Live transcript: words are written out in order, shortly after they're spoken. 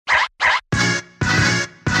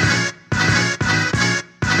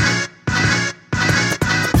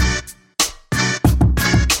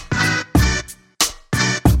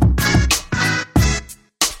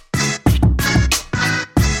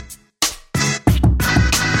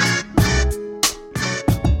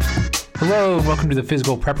Hello, and welcome to the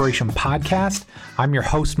Physical Preparation Podcast. I'm your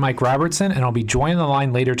host, Mike Robertson, and I'll be joined on the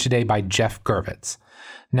line later today by Jeff Gervitz.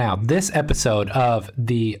 Now, this episode of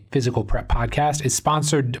the Physical Prep Podcast is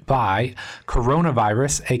sponsored by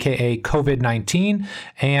coronavirus, aka COVID-19,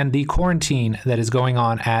 and the quarantine that is going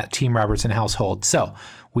on at Team Robertson household. So,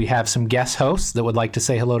 we have some guest hosts that would like to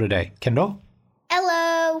say hello today. Kendall?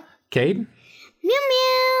 Hello. Cade? Meow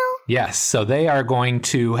meow. Yes, so they are going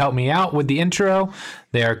to help me out with the intro.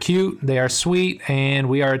 They are cute, they are sweet, and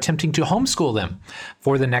we are attempting to homeschool them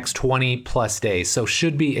for the next 20 plus days. So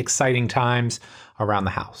should be exciting times around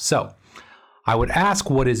the house. So I would ask,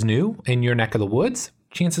 what is new in your neck of the woods?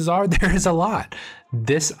 Chances are there is a lot.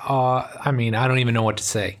 This, I don't even know what to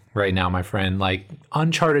say right now, my friend. Like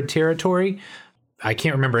uncharted territory. I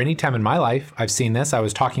can't remember any time in my life I've seen this. I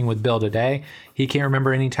was talking with Bill today. He can't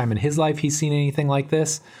remember any time in his life he's seen anything like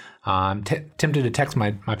this. I'm tempted to text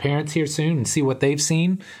my parents here soon and see what they've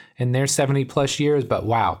seen in their 70 plus years. But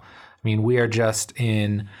wow, I mean, we are just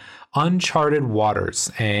in uncharted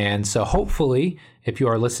waters. And so hopefully, if you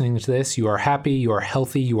are listening to this, you are happy, you are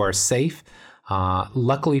healthy, you are safe.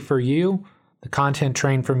 Luckily for you, the content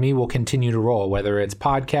train from me will continue to roll, whether it's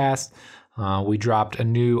podcasts. We dropped a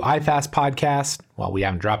new iFast podcast. Well, we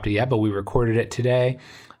haven't dropped it yet, but we recorded it today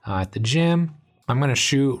at the gym. I'm going to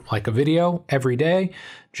shoot like a video every day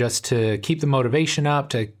just to keep the motivation up,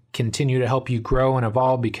 to continue to help you grow and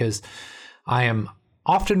evolve, because I am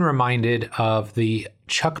often reminded of the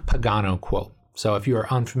Chuck Pagano quote. So if you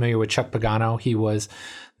are unfamiliar with Chuck Pagano, he was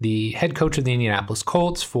the head coach of the Indianapolis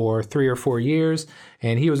Colts for 3 or 4 years,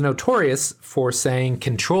 and he was notorious for saying,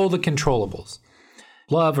 control the controllables.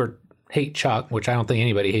 Love or hate Chuck, which I don't think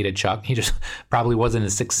anybody hated Chuck. He just probably wasn't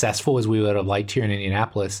as successful as we would have liked here in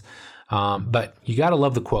Indianapolis. But you got to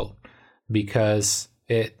love the quote, because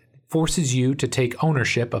it forces you to take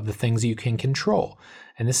ownership of the things you can control.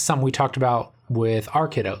 And this is something we talked about with our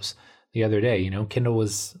kiddos the other day. You know, Kendall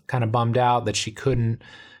was kind of bummed out that she couldn't,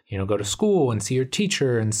 go to school and see her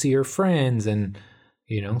teacher and see her friends. And,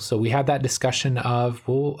 so we had that discussion of,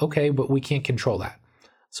 well, okay, but we can't control that.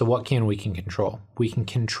 So what can we control? We can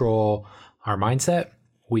control our mindset.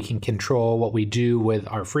 We can control what we do with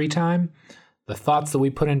our free time, the thoughts that we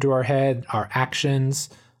put into our head, our actions,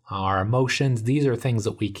 our emotions. These are things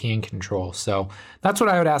that we can control. So that's what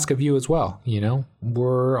I would ask of you as well.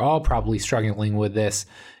 We're all probably struggling with this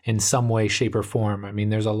in some way, shape, or form. I mean,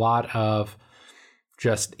 there's a lot of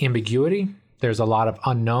just ambiguity. There's a lot of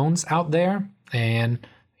unknowns out there. And,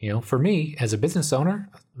 for me as a business owner,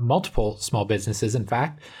 multiple small businesses, in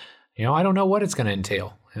fact, I don't know what it's going to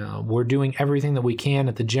entail. We're doing everything that we can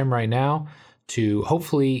at the gym right now to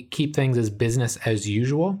hopefully keep things as business as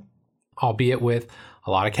usual, albeit with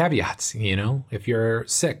a lot of caveats. If you're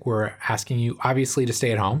sick, we're asking you obviously to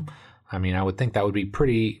stay at home. I mean, I would think that would be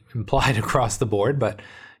pretty implied across the board, but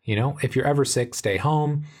if you're ever sick, stay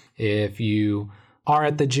home. If you are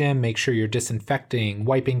at the gym, make sure you're disinfecting,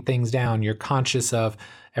 wiping things down. You're conscious of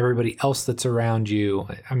everybody else that's around you.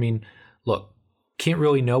 I mean, look, can't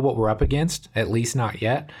really know what we're up against, at least not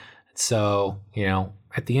yet. So,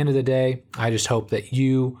 at the end of the day, I just hope that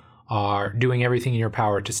you are doing everything in your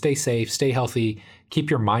power to stay safe, stay healthy, keep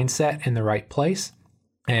your mindset in the right place,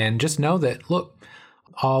 and just know that, look,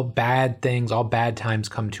 all bad things, all bad times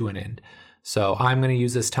come to an end. So I'm going to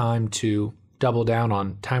use this time to double down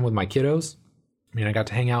on time with my kiddos. I mean, I got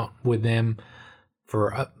to hang out with them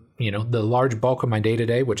for, the large bulk of my day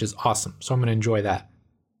today, which is awesome. So I'm going to enjoy that.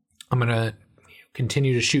 I'm going to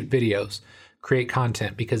continue to shoot videos, create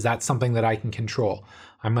content, because that's something that I can control.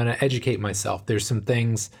 I'm going to educate myself. There's some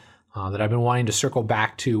things that I've been wanting to circle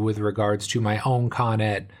back to with regards to my own Con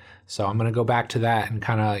Ed. So I'm going to go back to that and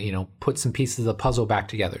kind of, put some pieces of the puzzle back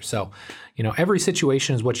together. So, every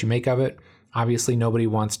situation is what you make of it. Obviously, nobody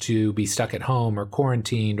wants to be stuck at home or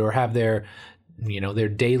quarantined or have their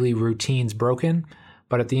daily routines broken.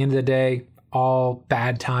 But at the end of the day, all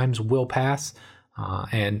bad times will pass.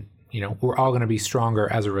 And we're all going to be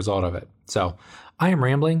stronger as a result of it. So I am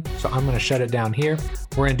rambling, so I'm going to shut it down here.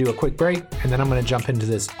 We're going to do a quick break, and then I'm going to jump into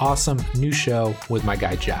this awesome new show with my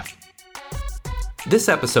guy, Jeff. This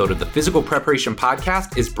episode of the Physical Preparation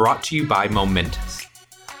Podcast is brought to you by Momentous.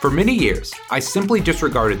 For many years, I simply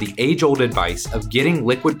disregarded the age-old advice of getting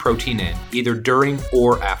liquid protein in either during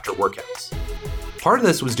or after workouts. Part of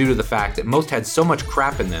this was due to the fact that most had so much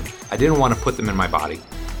crap in them, I didn't want to put them in my body,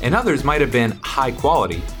 and others might have been high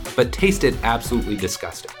quality, but tasted absolutely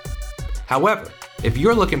disgusting. However, if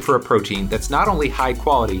you're looking for a protein that's not only high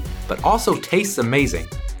quality, but also tastes amazing,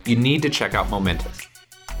 you need to check out Momentous.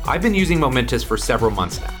 I've been using Momentous for several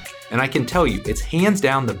months now, and I can tell you it's hands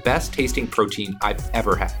down the best tasting protein I've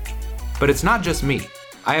ever had. But it's not just me.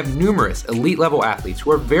 I have numerous elite level athletes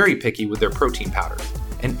who are very picky with their protein powders,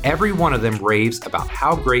 and every one of them raves about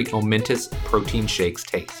how great Momentous protein shakes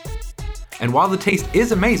taste. And while the taste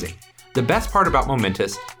is amazing, the best part about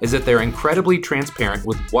Momentous is that they're incredibly transparent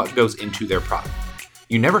with what goes into their product.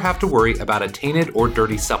 You never have to worry about a tainted or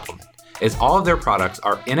dirty supplement, as all of their products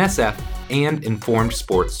are NSF and Informed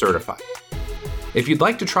Sports certified. If you'd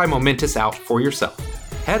like to try Momentous out for yourself,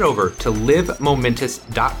 head over to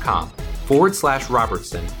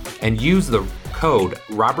livemomentous.com/Robertson and use the code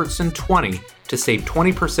Robertson20 to save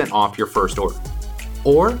 20% off your first order.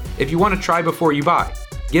 Or if you want to try before you buy,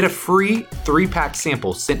 get a free 3-pack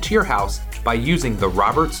sample sent to your house by using the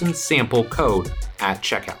Robertson sample code at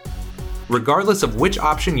checkout. Regardless of which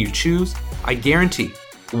option you choose, I guarantee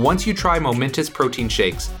once you try Momentous protein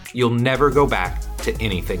shakes, you'll never go back to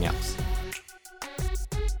anything else.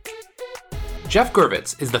 Jeff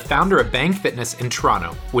Gurvitz is the founder of Bang Fitness in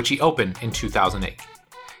Toronto, which he opened in 2008.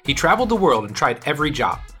 He traveled the world and tried every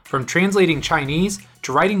job, from translating Chinese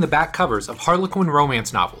to writing the back covers of Harlequin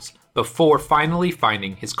romance novels, before finally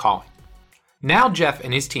finding his calling. Now Jeff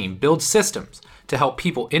and his team build systems to help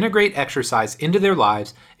people integrate exercise into their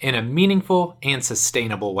lives in a meaningful and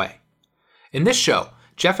sustainable way. In this show,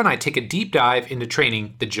 Jeff and I take a deep dive into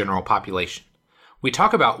training the general population. We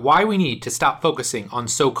talk about why we need to stop focusing on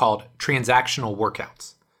so-called transactional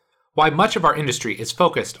workouts, why much of our industry is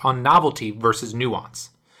focused on novelty versus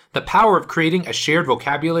nuance, the power of creating a shared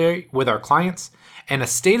vocabulary with our clients, and a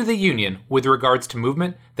state of the union with regards to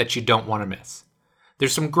movement that you don't want to miss.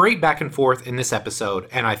 There's some great back and forth in this episode,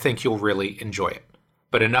 and I think you'll really enjoy it.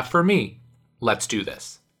 But enough for me. Let's do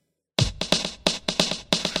this.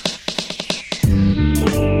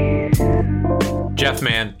 Jeff,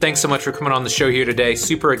 man, thanks so much for coming on the show here today.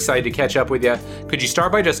 Super excited to catch up with you. Could you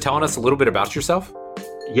start by just telling us a little bit about yourself?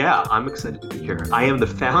 Yeah, I'm excited to be here. I am the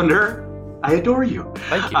founder. I adore you.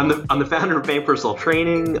 Thank you. I'm the founder of Bang Personal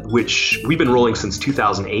Training, which we've been rolling since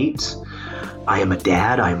 2008. I am a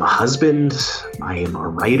dad. I am a husband. I am a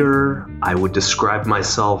writer. I would describe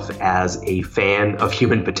myself as a fan of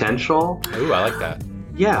human potential. Ooh, I like that.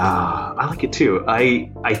 Yeah, I like it too.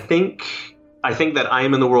 I think that I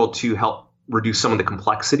am in the world to help reduce some of the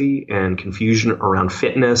complexity and confusion around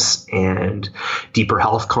fitness and deeper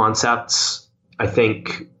health concepts. I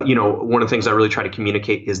think, one of the things I really try to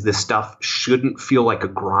communicate is this stuff shouldn't feel like a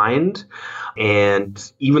grind.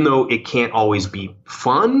 And even though it can't always be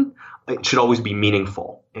fun, it should always be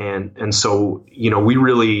meaningful. And so, we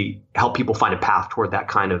really help people find a path toward that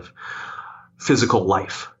kind of physical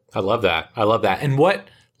life. I love that. And what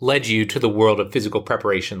led you to the world of physical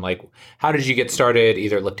preparation? Like, how did you get started,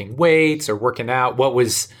 either lifting weights or working out? What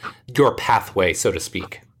was your pathway, so to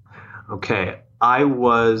speak? Okay. I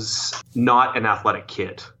was not an athletic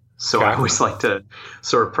kid. So Okay. I always like to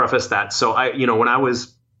sort of preface that. So when I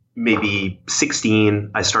was maybe 16,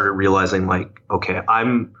 I started realizing okay,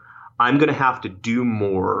 I'm going to have to do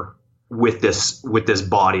more with this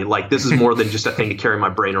body. Like, this is more than just a thing to carry my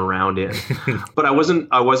brain around in. But I wasn't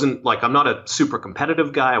like, I'm not a super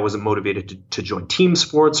competitive guy. I wasn't motivated to join team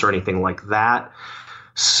sports or anything like that.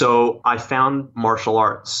 So I found martial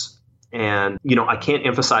arts, and, I can't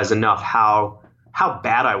emphasize enough how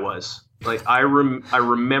bad I was. Like, I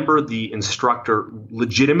remember the instructor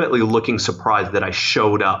legitimately looking surprised that I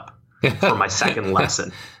showed up for my second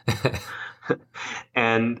lesson.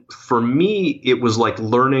 And for me, it was like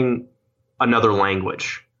learning another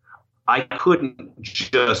language. I couldn't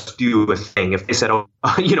just do a thing. If they said, and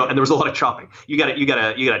there was a lot of chopping, you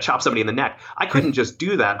gotta chop somebody in the neck. I couldn't just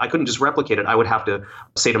do that. I couldn't just replicate it. I would have to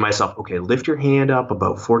say to myself, okay, lift your hand up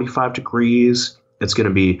about 45 degrees. It's going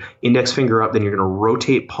to be index finger up. Then you're going to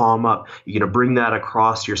rotate palm up. You're going to bring that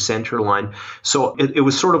across your center line. So it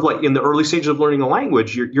was sort of like in the early stages of learning a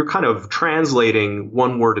language, you're kind of translating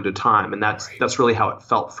one word at a time. And that's really how it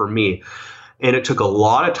felt for me. And it took a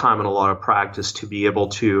lot of time and a lot of practice to be able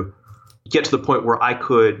to get to the point where I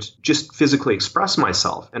could just physically express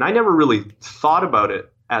myself. And I never really thought about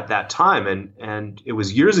it at that time. And it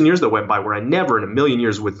was years and years that went by where I never in a million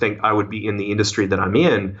years would think I would be in the industry that I'm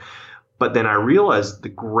in. But then I realized the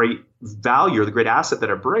great value or the great asset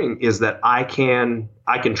that I bring is that I can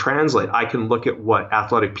translate. I can look at what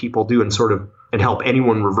athletic people do and help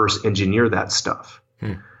anyone reverse engineer that stuff.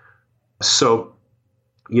 So,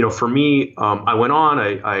 for me, I went on.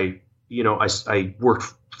 I worked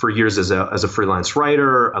for years as a freelance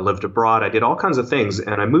writer. I lived abroad. I did all kinds of things,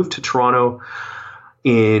 and I moved to Toronto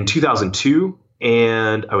in 2002.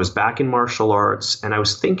 And I was back in martial arts, and I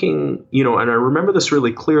was thinking, and I remember this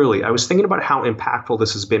really clearly. I was thinking about how impactful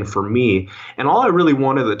this has been for me. And all I really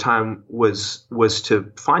wanted at the time was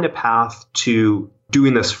to find a path to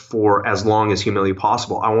doing this for as long as humanly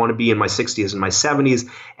possible. I want to be in my 60s and my 70s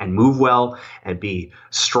and move well and be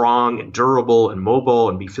strong and durable and mobile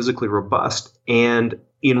and be physically robust. And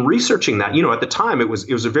in researching that, at the time it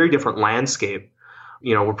was a very different landscape.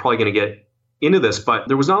 We're probably going to get into this, but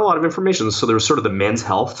there was not a lot of information. So there was sort of the men's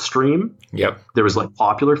health stream. Yep. There was like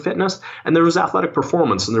popular fitness, and there was athletic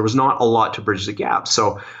performance, and there was not a lot to bridge the gap.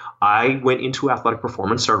 So I went into athletic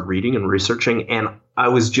performance, started reading and researching, and I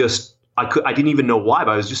was just, I didn't even know why,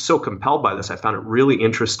 but I was just so compelled by this. I found it really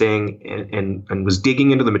interesting and was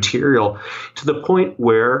digging into the material to the point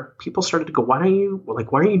where people started to go, why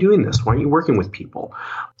aren't you doing this? Why aren't you working with people?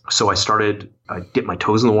 So I dipped my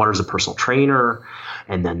toes in the water as a personal trainer,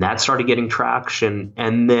 and then that started getting traction.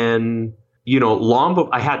 And then,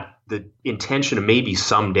 I had the intention of maybe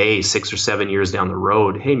someday, 6 or 7 years down the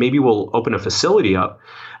road, hey, maybe we'll open a facility up.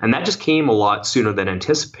 And that just came a lot sooner than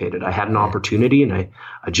anticipated. I had an opportunity, and I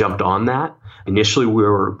jumped on that. Initially,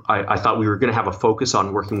 I thought we were going to have a focus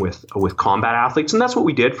on working with combat athletes, and that's what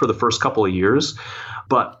we did for the first couple of years.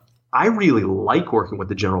 But I really like working with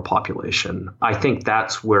the general population. I think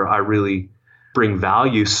that's where I really bring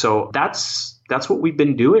value. So that's what we've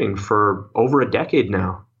been doing for over a decade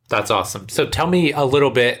now. That's awesome. So tell me a little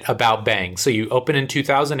bit about Bang. So you opened in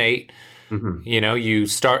 2008. Mm-hmm.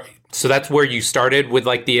 So that's where you started with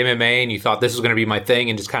like the MMA, and you thought this was going to be my thing,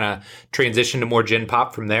 and just kind of transitioned to more Gen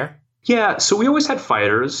Pop from there? Yeah. So we always had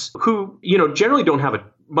fighters who, generally don't have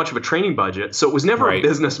much of a training budget. So it was never a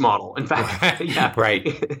business model. In fact, yeah.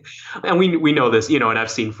 Right. And we know this, and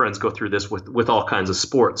I've seen friends go through this with all kinds of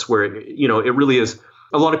sports where, it really is.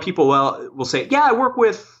 A lot of people will say, yeah, I work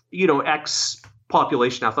with, X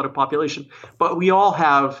population, athletic population, but we all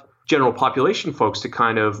have general population folks to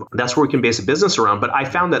that's where we can base a business around. But I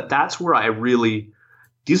found that that's where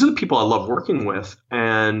these are the people I love working with.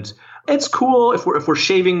 And it's cool if we're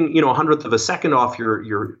shaving, a 100th of a second off your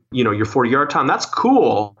 40-yard time. That's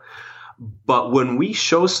cool. But when we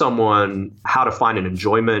show someone how to find an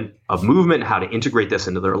enjoyment of movement, how to integrate this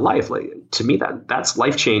into their life, like, to me, that's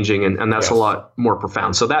life-changing, and that's a lot more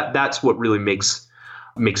profound. So that's what really makes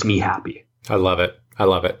me happy. I love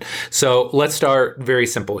it. So let's start very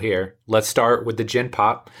simple here. Let's start with the Gen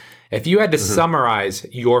Pop. If you had to summarize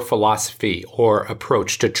your philosophy or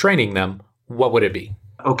approach to training them, what would it be?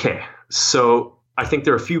 Okay. So I think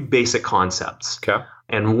there are a few basic concepts. Okay.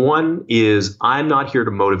 And one is, I'm not here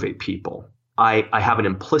to motivate people. I have an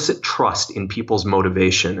implicit trust in people's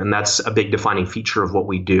motivation, and that's a big defining feature of what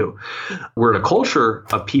we do. We're in a culture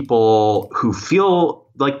of people who feel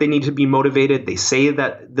like they need to be motivated. They say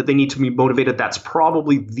that they need to be motivated. That's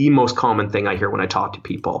probably the most common thing I hear when I talk to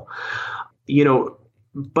people.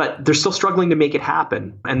 But they're still struggling to make it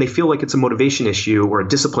happen, and they feel like it's a motivation issue or a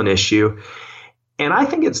discipline issue. And I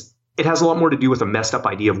think it has a lot more to do with a messed up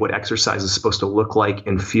idea of what exercise is supposed to look like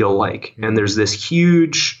and feel like. And there's this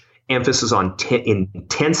huge emphasis on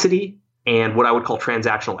intensity and what I would call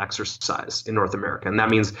transactional exercise in North America. And that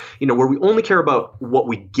means, where we only care about what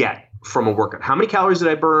we get from a workout. How many calories did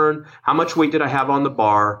I burn? How much weight did I have on the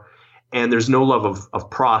bar? And there's no love of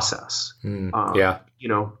process.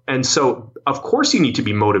 And so of course you need to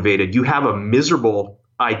be motivated. You have a miserable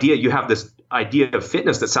idea. You have this idea of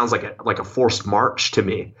fitness that sounds like a forced march to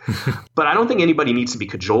me. But I don't think anybody needs to be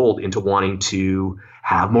cajoled into wanting to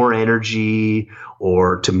have more energy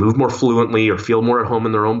or to move more fluently or feel more at home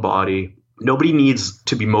in their own body. Nobody needs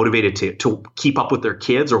to be motivated to keep up with their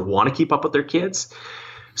kids or want to keep up with their kids.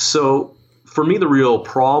 So for me, the real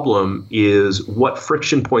problem is what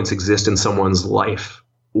friction points exist in someone's life.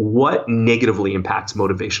 What negatively impacts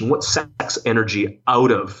motivation? What sucks energy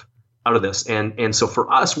out of this? And so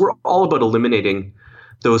for us, we're all about eliminating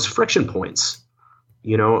those friction points.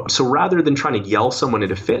 So rather than trying to yell someone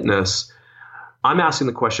into fitness, I'm asking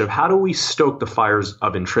the question of how do we stoke the fires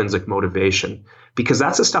of intrinsic motivation? Because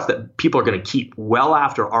that's the stuff that people are going to keep well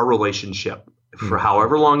after our relationship for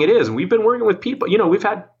however long it is. And we've been working with people, we've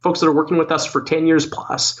had folks that are working with us for 10 years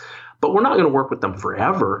plus, but we're not going to work with them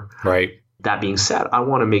forever. Right. That being said, I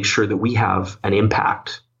want to make sure that we have an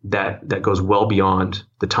impact that goes well beyond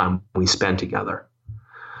the time we spend together.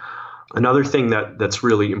 Another thing that's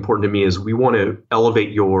really important to me is we want to elevate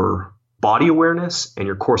your body awareness and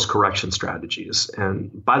your course correction strategies.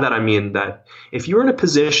 And by that, I mean that if you're in a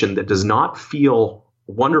position that does not feel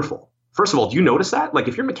wonderful, first of all, do you notice that? Like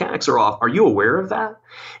if your mechanics are off, are you aware of that?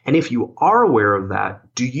 And if you are aware of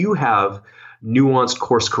that, do you have nuanced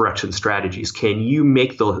course correction strategies? Can you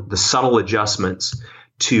make the subtle adjustments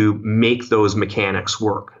to make those mechanics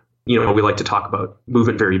work. We like to talk about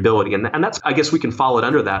movement variability, and that's, I guess we can follow it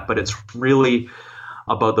under that, but it's really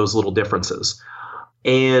about those little differences.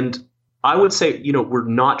 And I would say, we're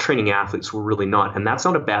not training athletes. We're really not. And that's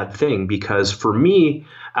not a bad thing, because for me,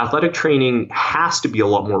 athletic training has to be a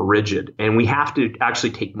lot more rigid, and we have to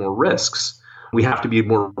actually take more risks. We have to be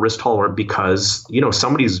more risk tolerant because,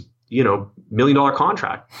 somebody's, $1 million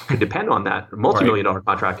contract could depend on that, multi-million dollar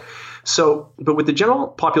contract. So, but with the general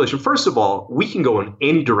population, first of all, we can go in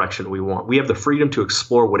any direction we want. We have the freedom to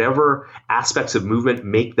explore whatever aspects of movement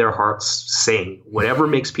make their hearts sing, whatever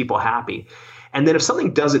makes people happy. And then if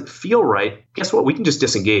something doesn't feel right, guess what? We can just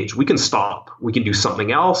disengage. We can stop. We can do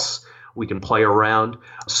something else. We can play around.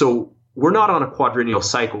 So we're not on a quadrennial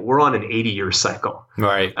cycle. We're on an 80-year cycle.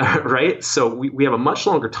 Right. Right? So we have a much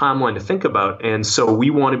longer timeline to think about. And so we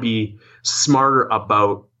want to be smarter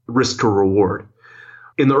about risk to reward.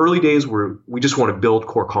 In the early days, we just want to build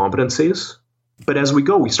core competencies. But as we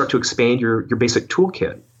go, we start to expand your basic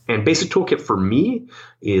toolkit. And basic toolkit for me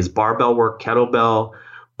is barbell work, kettlebell,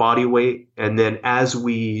 body weight. And then as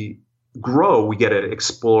we grow, we get to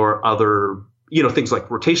explore other, things like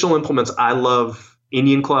rotational implements. I love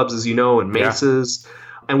Indian clubs, as you know, and maces.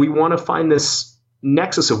 Yeah. And we want to find this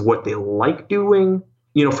nexus of what they like doing,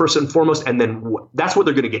 first and foremost. And then that's what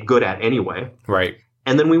they're going to get good at anyway. Right.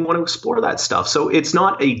 And then we want to explore that stuff. So it's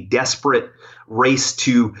not a desperate race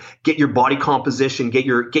to get your body composition, get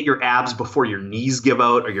your abs before your knees give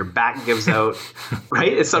out or your back gives out,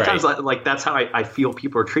 right? It's sometimes like that's how I feel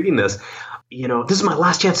people are treating this. This is my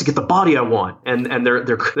last chance to get the body I want, and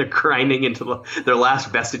they're grinding into their last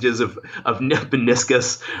vestiges of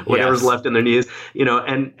meniscus, whatever's left in their knees.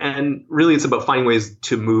 And really it's about finding ways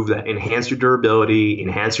to move that enhance your durability,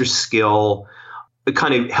 enhance your skill,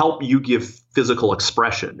 kind of help you give physical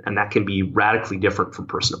expression, and that can be radically different from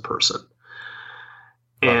person to person.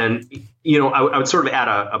 And I would sort of add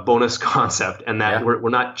a bonus concept, and that we're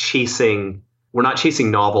not chasing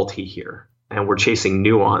novelty here, and we're chasing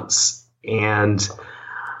nuance. And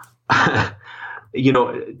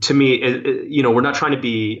to me, we're not trying to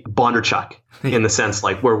be Bondarchuk in the sense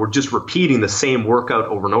like where we're just repeating the same workout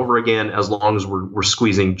over and over again as long as we're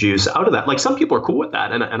squeezing juice out of that. Like some people are cool with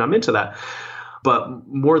that, and I'm into that. But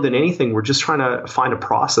more than anything, we're just trying to find a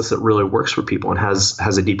process that really works for people and has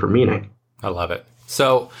a deeper meaning. I love it.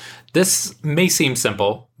 So this may seem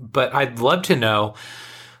simple, but I'd love to know,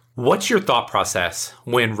 what's your thought process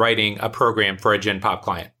when writing a program for a Gen Pop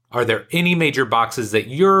client? Are there any major boxes that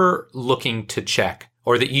you're looking to check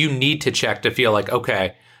or that you need to check to feel like,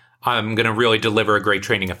 okay, I'm going to really deliver a great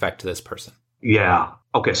training effect to this person? Yeah.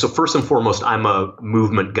 Okay. So first and foremost, I'm a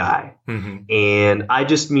movement guy. Mm-hmm. And I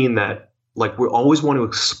just mean that like we always want to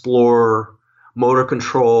explore motor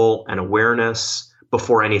control and awareness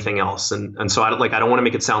before anything else. And so I don't want to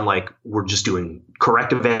make it sound like we're just doing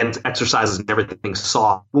corrective exercises and everything's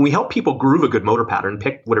soft. When we help people groove a good motor pattern,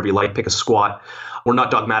 pick whatever you like, pick a squat, we're not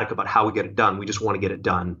dogmatic about how we get it done. We just want to get it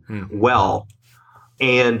done well.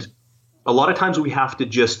 And a lot of times we have to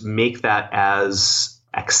just make that as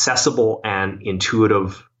accessible and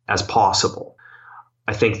intuitive as possible.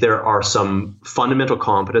 I think there are some fundamental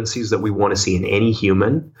competencies that we want to see in any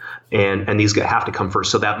human, and these have to come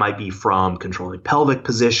first. So that might be from controlling pelvic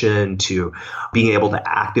position to being able to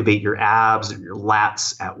activate your abs or your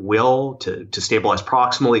lats at will to stabilize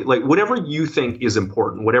proximally, like whatever you think is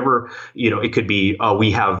important, whatever, it could be,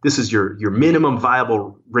 this is your minimum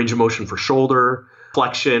viable range of motion for shoulder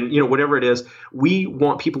flexion, whatever it is. We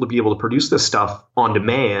want people to be able to produce this stuff on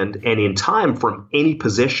demand and in time from any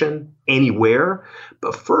position, anywhere.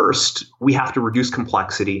 But first, we have to reduce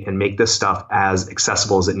complexity and make this stuff as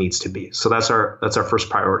accessible as it needs to be. So that's our first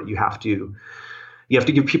priority. You have to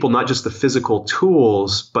give people not just the physical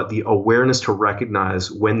tools, but the awareness to recognize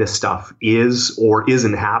when this stuff is or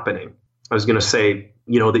isn't happening. I was going to say,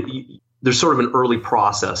 there's sort of an early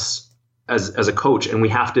process as a coach, and we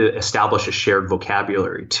have to establish a shared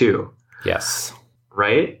vocabulary too. Yes.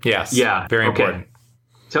 Right? Yes. Yeah. Very important.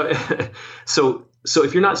 So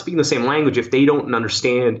if you're not speaking the same language, if they don't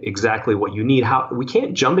understand exactly what you need, we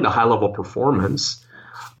can't jump into high level performance.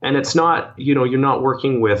 And it's not, you're not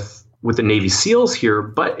working with the Navy SEALs here,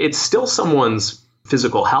 but it's still someone's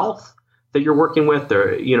physical health that you're working with.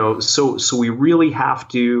 So we really have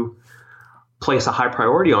to place a high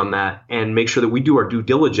priority on that and make sure that we do our due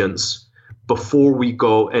diligence before we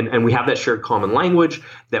go, and we have that shared common language,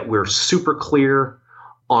 that we're super clear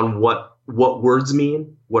on what words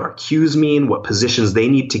mean, what our cues mean, what positions they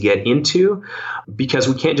need to get into, because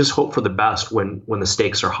we can't just hope for the best when the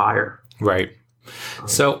stakes are higher. Right.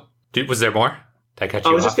 So was there more? Did I cut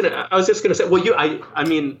you off? I was just gonna say. Well, I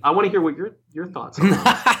mean, I want to hear what your thoughts are.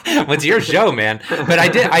 Well, it's your show, man. But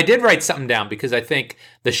I did write something down because I think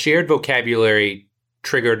the shared vocabulary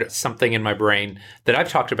triggered something in my brain that I've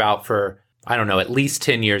talked about for, I don't know, at least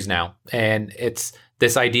 10 years now. And it's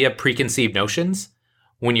this idea of preconceived notions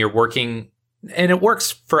when you're working, and it works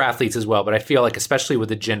for athletes as well, but I feel like especially with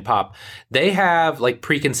the Gen Pop, they have like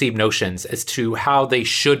preconceived notions as to how they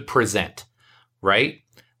should present, right?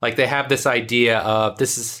 Like they have this idea of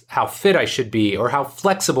this is how fit I should be, or how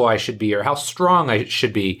flexible I should be, or how strong I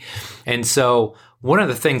should be. And so one of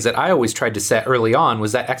the things that I always tried to set early on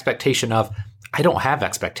was that expectation of, I don't have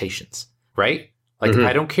expectations, right? Like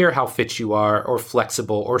I don't care how fit you are or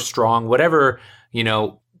flexible or strong, whatever,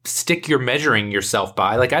 stick you're measuring yourself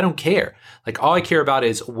by. Like, I don't care. Like, all I care about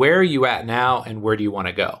is where are you at now and where do you want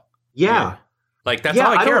to go? Yeah. Like, that's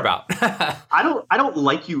all I care about. I don't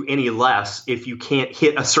like you any less if you can't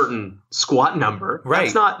hit a certain squat number.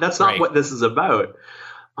 Right. That's not what this is about.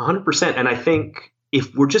 100%. And I think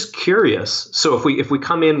if we're just curious, so if we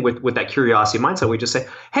come in with that curiosity mindset, we just say,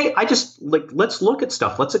 hey, let's look at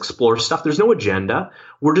stuff. Let's explore stuff. There's no agenda.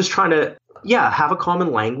 We're just trying to, have a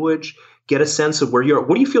common language, get a sense of where you are.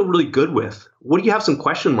 What do you feel really good with? What do you have some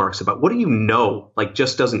question marks about? What do you know, like,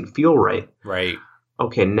 just doesn't feel right? Right.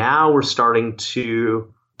 Okay, now we're starting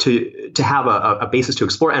to have a basis to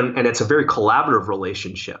explore, and it's a very collaborative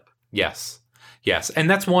relationship. Yes. And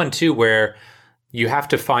that's one too, where you have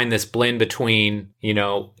to find this blend between,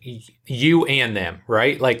 you and them,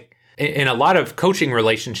 right? Like in a lot of coaching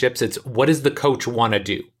relationships, it's what does the coach want to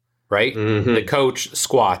do, right? Mm-hmm. The coach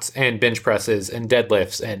squats and bench presses and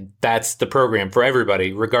deadlifts, and that's the program for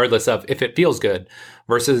everybody, regardless of if it feels good.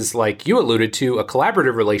 Versus, like you alluded to, a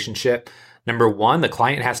collaborative relationship. Number one, the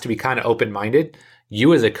client has to be kind of open-minded.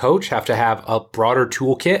 You as a coach have to have a broader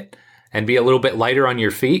toolkit and be a little bit lighter on your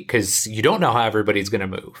feet because you don't know how everybody's going to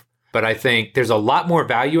move. But I think there's a lot more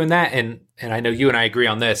value in that. And I know you and I agree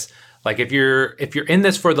on this. Like if you're in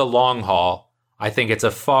this for the long haul, I think it's a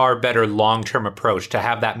far better long-term approach to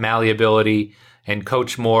have that malleability and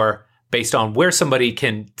coach more based on where somebody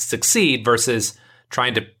can succeed versus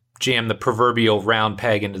trying to jam the proverbial round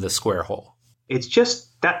peg into the square hole. It's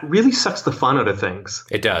just, that really sucks the fun out of things.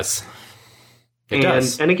 It does.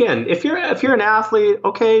 And again, if you're an athlete,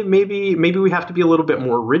 okay, maybe we have to be a little bit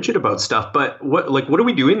more rigid about stuff. But what are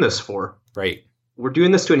we doing this for? Right. We're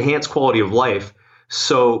doing this to enhance quality of life.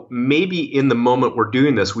 So maybe in the moment we're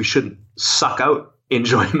doing this, we shouldn't suck out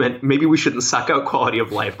enjoyment. Maybe we shouldn't suck out quality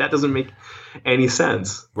of life. That doesn't make any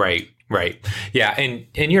sense. Right. Yeah,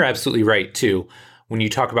 and you're absolutely right too. When you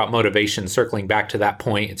talk about motivation, circling back to that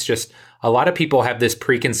point, it's just a lot of people have this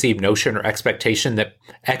preconceived notion or expectation that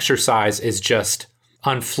exercise is just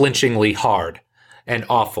unflinchingly hard and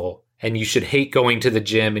awful, and you should hate going to the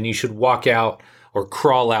gym and you should walk out or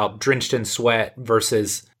crawl out drenched in sweat,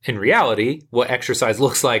 versus in reality, what exercise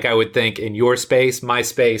looks like, I would think, in your space, my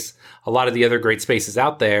space, a lot of the other great spaces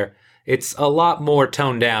out there, it's a lot more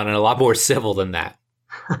toned down and a lot more civil than that.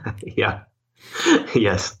 Yeah.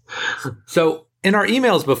 Yes. So in our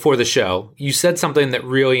emails before the show, you said something that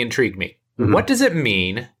really intrigued me. Mm-hmm. What does it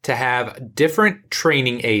mean to have different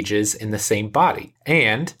training ages in the same body?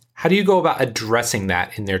 And how do you go about addressing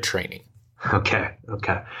that in their training? Okay.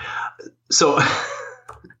 So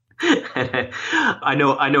I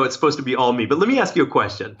know it's supposed to be all me, but let me ask you a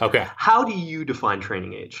question. Okay. How do you define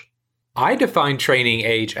training age? I define training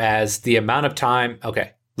age as the amount of time.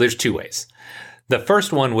 Okay. There's two ways. The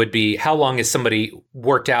first one would be how long has somebody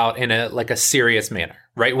worked out in a serious manner,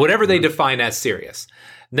 right? Whatever they define as serious.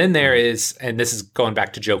 Then there is, and this is going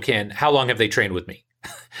back to Joe Ken, how long have they trained with me?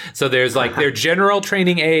 So there's like their general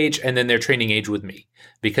training age and then their training age with me,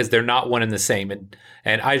 because they're not one and the same.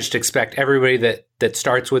 And I just expect everybody that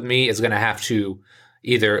starts with me is going to have to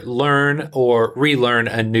either learn or relearn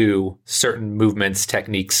anew certain movements,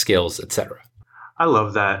 techniques, skills, etc. I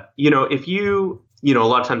love that. If you a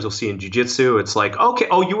lot of times you'll see in jiu-jitsu, it's like, okay,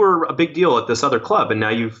 you were a big deal at this other club and now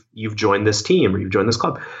you've joined this team or you've joined this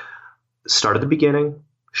club. Start at the beginning,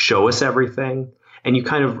 show us everything, and you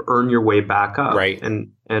kind of earn your way back up. Right.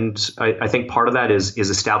 And I think part of that is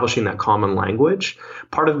establishing that common language.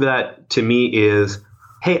 Part of that to me is,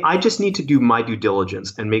 hey, I just need to do my due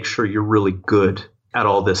diligence and make sure you're really good at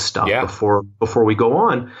all this stuff before we go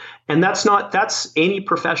on. And that's any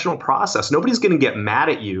professional process. Nobody's going to get mad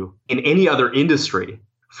at you in any other industry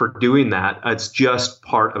for doing that. It's just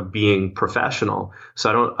part of being professional.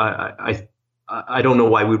 So I don't know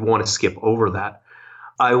why we'd want to skip over that.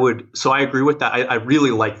 So I agree with that. I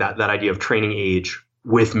really like that idea of training age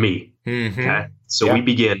with me. Mm-hmm. Okay. So we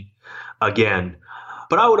begin again.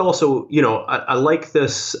 But I would also, I like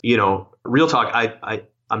this, real talk. I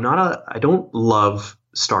don't love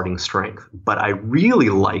starting strength, but I really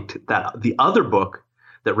liked that the other book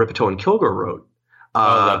that Rippetoe and Kilgore wrote.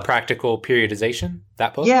 The Practical Periodization,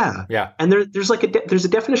 that book? Yeah. Yeah. And there's a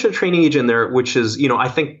definition of training age in there, which is, I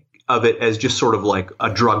think of it as just sort of like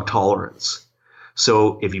a drug tolerance.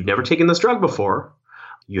 So if you've never taken this drug before,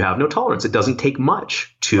 you have no tolerance. It doesn't take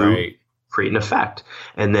much to create an effect.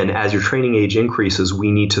 And then as your training age increases,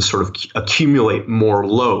 we need to sort of accumulate more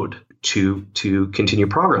load to continue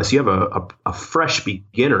progress. You have a fresh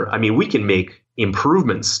beginner. I mean, we can make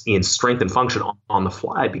improvements in strength and function on the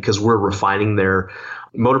fly because we're refining their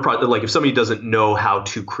motor product. Like if somebody doesn't know how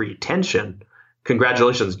to create tension,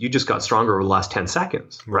 congratulations, you just got stronger over the last 10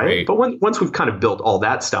 seconds, right? But once we've kind of built all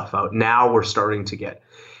that stuff out, now we're starting to get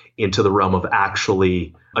into the realm of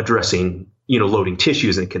actually addressing, loading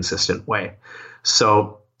tissues in a consistent way.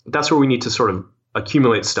 So that's where we need to sort of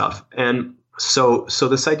accumulate stuff. And so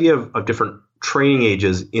this idea of different training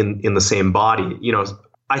ages in the same body,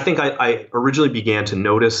 I think I originally began to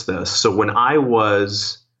notice this. So when I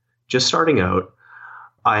was just starting out,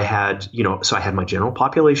 I had, so I had my general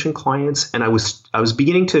population clients, and I was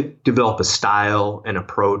beginning to develop a style, an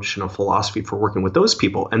approach, and a philosophy for working with those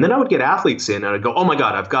people. And then I would get athletes in, and I'd go, oh my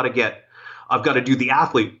God, I've got to do the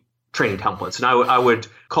athlete training templates. And I would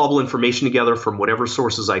cobble information together from whatever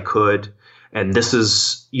sources I could. And this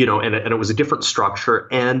is, and it was a different structure.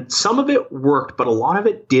 And some of it worked, but a lot of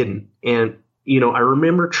it didn't. And, I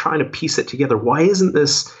remember trying to piece it together. Why isn't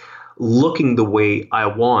this looking the way I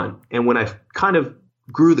want? And when I kind of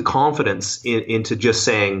grew the confidence into just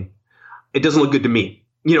saying, it doesn't look good to me,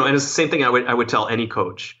 and it's the same thing I would tell any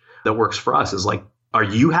coach that works for us is like, are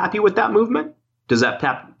you happy with that movement? Does that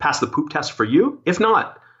pass the poop test for you? If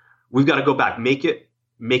not, we've got to go back, make it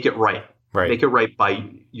right. Make it right by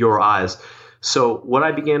your eyes. So what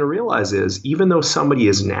I began to realize is even though somebody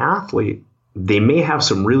is an athlete, they may have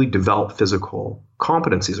some really developed physical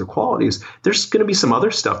competencies or qualities. There's going to be some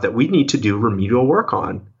other stuff that we need to do remedial work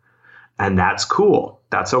on. And that's cool.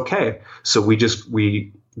 That's okay. So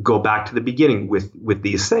we go back to the beginning with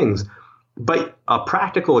these things. But a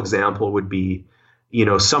practical example would be,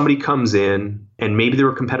 somebody comes in and maybe they're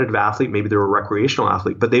a competitive athlete, maybe they're a recreational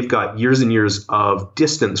athlete, but they've got years and years of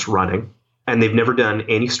distance running and they've never done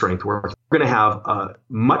any strength work. We're going to have a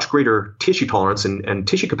much greater tissue tolerance and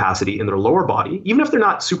tissue capacity in their lower body. Even if they're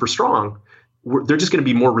not super strong, they're just going to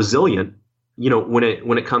be more resilient, when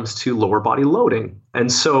it comes to lower body loading.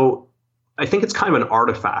 And so I think it's kind of an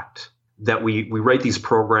artifact that we write these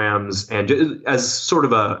programs, and as sort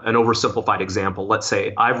of an oversimplified example, let's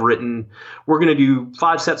say we're going to do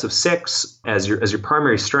 5 sets of 6 as your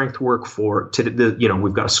primary strength work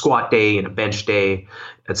we've got a squat day and a bench day,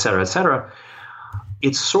 et cetera, et cetera.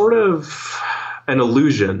 It's sort of an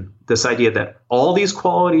illusion, this idea that all these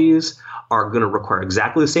qualities are going to require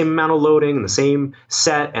exactly the same amount of loading and the same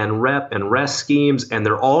set and rep and rest schemes, and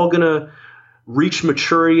they're all going to reach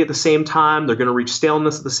maturity at the same time. They're going to reach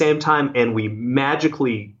staleness at the same time. And we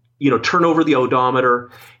magically, turn over the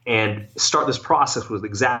odometer and start this process with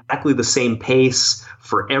exactly the same pace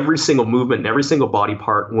for every single movement and every single body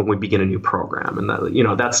part when we begin a new program. And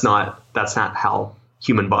that, that's not how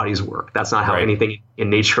human bodies work. That's not how anything in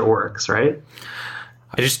nature works, right?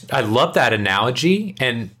 I love that analogy.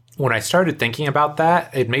 And when I started thinking about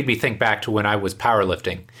that, it made me think back to when I was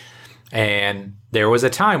powerlifting. And there was a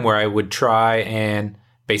time where I would try and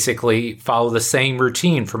basically follow the same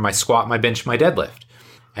routine for my squat, my bench, my deadlift.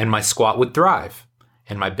 And my squat would thrive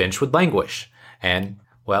and my bench would languish. And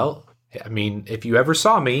well, I mean, if you ever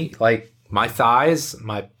saw me, like my thighs,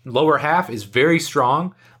 my lower half is very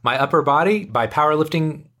strong. My upper body, by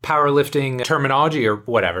powerlifting terminology or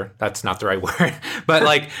whatever, that's not the right word, but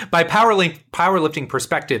like by powerlifting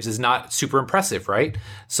perspectives is not super impressive, right?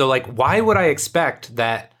 So like, why would I expect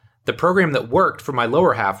that the program that worked for my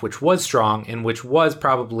lower half, which was strong and which was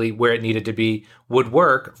probably where it needed to be, would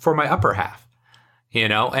work for my upper half?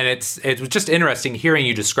 And it was just interesting hearing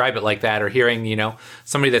you describe it like that, or hearing,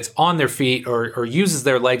 somebody that's on their feet or uses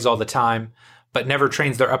their legs all the time, but never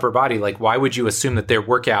trains their upper body. Like, why would you assume that their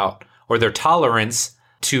workout or their tolerance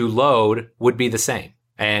to load would be the same?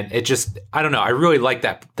 And it just, I don't know. I really like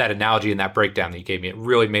that analogy and that breakdown that you gave me. It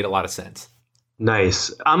really made a lot of sense.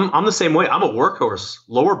 Nice. I'm the same way. I'm a workhorse,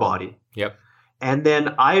 lower body. Yep. And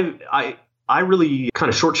then I really kind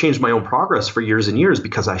of shortchanged my own progress for years and years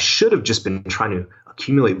because I should have just been trying to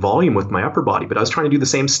accumulate volume with my upper body, but I was trying to do the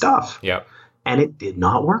same stuff. Yep. And it did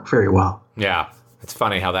not work very well. Yeah. It's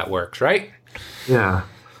funny how that works, right? Yeah.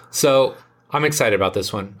 So I'm excited about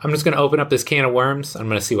this one. I'm just going to open up this can of worms. I'm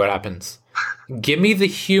going to see what happens. Give me the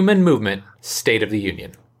human movement State of the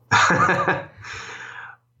Union.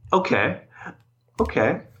 Okay.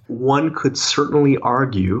 One could certainly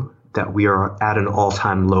argue that we are at an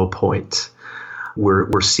all-time low point.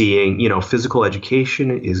 We're seeing, physical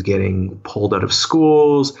education is getting pulled out of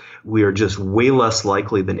schools. We are just way less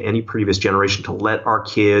likely than any previous generation to let our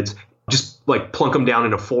kids just like plunk them down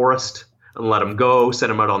in a forest and let them go, send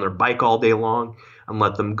them out on their bike all day long and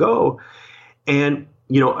let them go. And,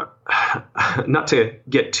 not to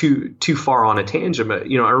get too far on a tangent, but,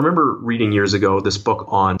 I remember reading years ago this book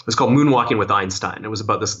it's called Moonwalking with Einstein. It was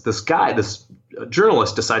about this guy, this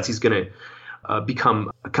journalist decides he's going to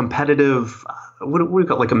become a competitive, what do we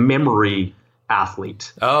call it, like a memory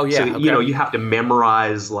athlete. Oh, yeah. So, okay. you have to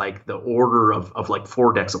memorize like the order of like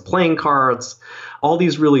 4 decks of playing cards, all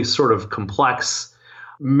these really sort of complex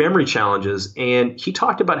memory challenges. And he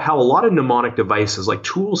talked about how a lot of mnemonic devices, like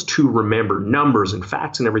tools to remember numbers and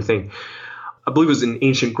facts and everything, I believe it was in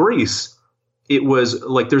ancient Greece, it was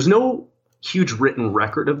like there's no huge written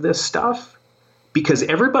record of this stuff because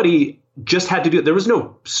everybody just had to do it. There was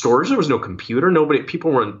no storage. There was no computer.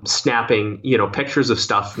 People weren't snapping, pictures of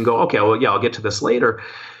stuff and go, okay, well, yeah, I'll get to this later.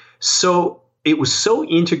 So it was so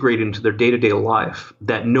integrated into their day-to-day life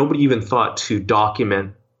that nobody even thought to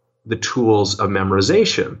document the tools of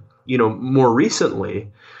memorization. More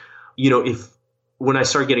recently, when I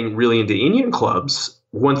started getting really into Indian clubs,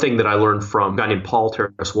 one thing that I learned from a guy named Paul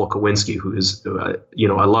Terence-Wolkowinski, who is,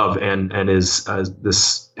 I love and is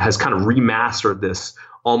has kind of remastered this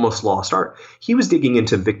almost lost art. He was digging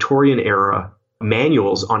into Victorian era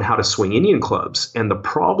manuals on how to swing Indian clubs. And the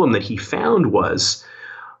problem that he found was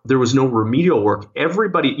there was no remedial work.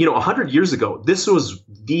 Everybody, 100 years ago, this was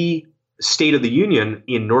the State of the Union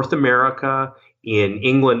in North America, in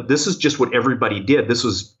England. This is just what everybody did. This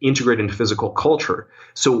was integrated into physical culture.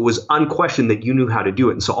 So it was unquestioned that you knew how to do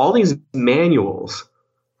it. And so all these manuals,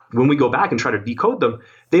 when we go back and try to decode them,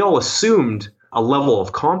 they all assumed a level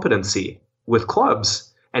of competency with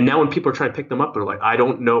clubs. And now when people are trying to pick them up, they're like, I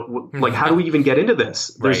don't know, like, how do we even get into this?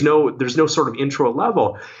 There's no sort of intro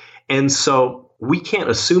level. And so we can't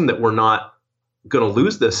assume that we're not going to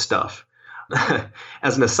lose this stuff.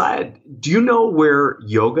 As an aside, do you know where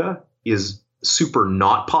yoga is super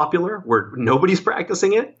not popular, where nobody's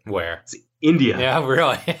practicing it? Where? It's India. Yeah,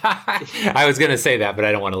 really? I was going to say that, but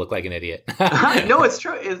I don't want to look like an idiot. No, it's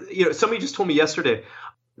true. Somebody just told me yesterday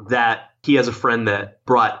that he has a friend that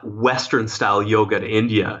brought Western style yoga to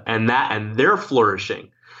India and they're flourishing,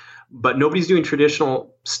 but nobody's doing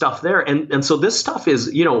traditional stuff there. And so this stuff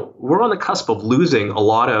is, we're on the cusp of losing a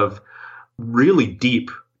lot of really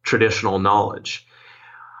deep traditional knowledge.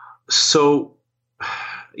 So,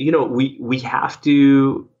 we have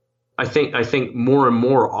to, I think more and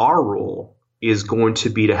more our role is going to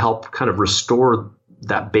be to help kind of restore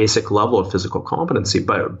that basic level of physical competency.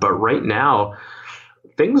 But right now,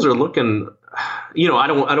 things are looking, I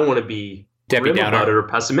don't want to be Debbie Downer about it or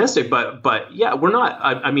pessimistic, but yeah, we're not.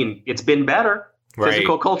 I mean, it's been better. Right.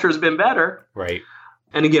 Physical culture has been better. Right.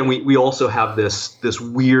 And again, we also have this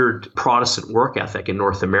weird Protestant work ethic in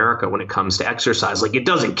North America when it comes to exercise. Like, it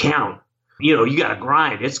doesn't count. You got to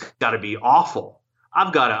grind. It's got to be awful.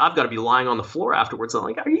 I've got to be lying on the floor afterwards. I'm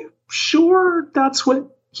like, are you sure that's what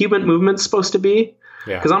human movement's supposed to be?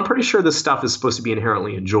 Yeah. Because I'm pretty sure this stuff is supposed to be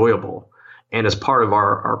inherently enjoyable and as part of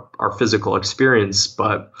our physical experience.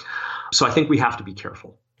 But so I think we have to be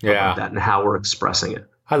careful about that and how we're expressing it.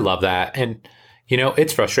 I love that. And,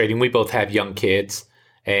 it's frustrating. We both have young kids.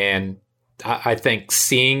 And I think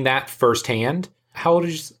seeing that firsthand, how old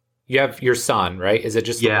is you have your son, right? Is it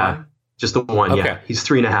just the one? Just the one. Okay. Yeah. He's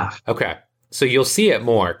 3.5. Okay. So you'll see it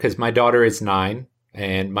more because my daughter is 9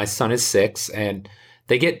 and my son is 6 and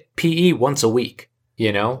they get PE once a week,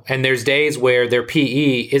 and there's days where their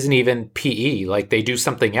PE isn't even PE, like they do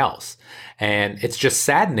something else. And it's just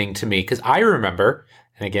saddening to me because I remember,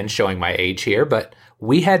 and again, showing my age here, but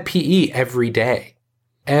we had PE every day.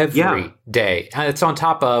 Every day. And it's on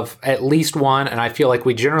top of at least one. And I feel like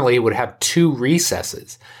we generally would have 2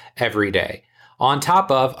 recesses every day. On top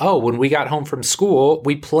of, when we got home from school,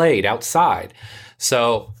 we played outside.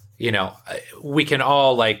 So, we can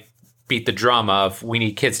all beat the drum of we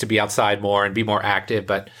need kids to be outside more and be more active.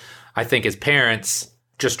 But I think as parents,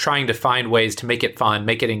 just trying to find ways to make it fun,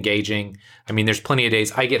 make it engaging. I mean, there's plenty of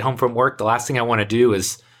days I get home from work. The last thing I want to do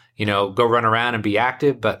is go run around and be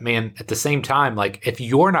active. But man, at the same time, if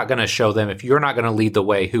you're not going to show them, if you're not going to lead the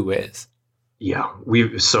way, who is? Yeah,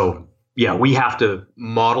 we have to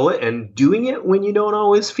model it, and doing it when you don't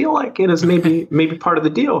always feel like it is maybe part of the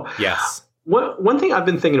deal. Yes. One thing I've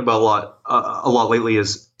been thinking about a lot lately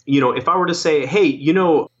is, if I were to say, hey,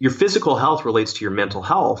 your physical health relates to your mental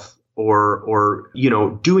health, or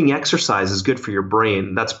doing exercise is good for your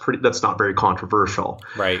brain, that's not very controversial.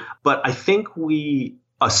 Right. But I think we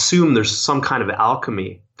assume there's some kind of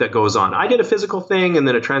alchemy that goes on. I did a physical thing and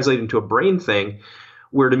then it translated into a brain thing,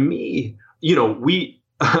 where to me, we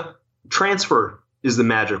transfer is the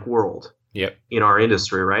magic world. Yep. In our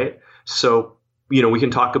industry, right? So, we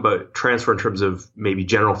can talk about transfer in terms of maybe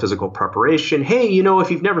general physical preparation. Hey,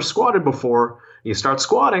 if you've never squatted before, you start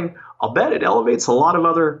squatting, I'll bet it elevates a lot of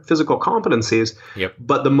other physical competencies. Yep.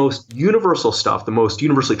 But the most universal stuff, the most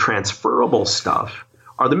universally transferable stuff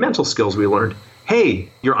are the mental skills we learned.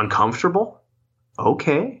 Hey, you're uncomfortable?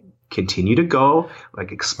 Okay, continue to go,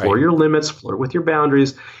 explore your limits, flirt with your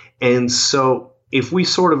boundaries. And so if we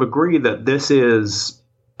sort of agree that this is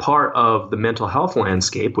part of the mental health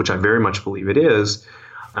landscape, which I very much believe it is,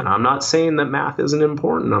 and I'm not saying that math isn't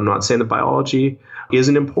important, I'm not saying that biology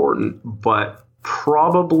isn't important, but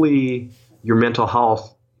probably your mental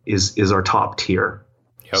health is our top tier.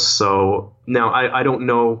 Yep. So now I don't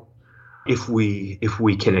know if we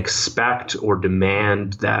can expect or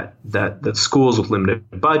demand that schools with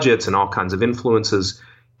limited budgets and all kinds of influences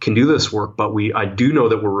can do this work, but I do know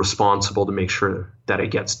that we're responsible to make sure that it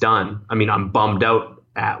gets done. I mean, I'm bummed out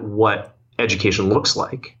at what education looks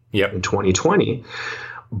like in 2020,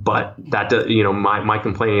 but that my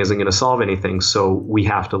complaining isn't going to solve anything. So we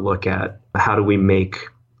have to look at how do we make,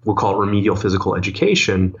 we'll call it remedial physical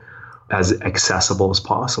education, as accessible as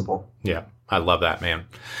possible. Yeah, I love that, man.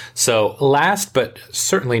 So last but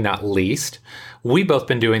certainly not least, we've both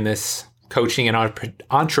been doing this coaching and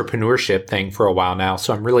entrepreneurship thing for a while now.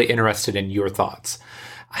 So I'm really interested in your thoughts.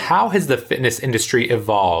 How has the fitness industry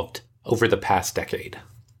evolved over the past decade?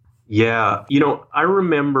 Yeah. I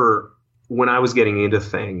remember when I was getting into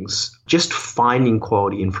things, just finding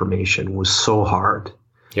quality information was so hard.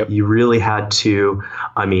 Yep. You really had to,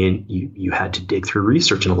 you had to dig through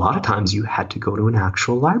research, and a lot of times you had to go to an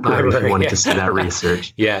actual library if you wanted to see that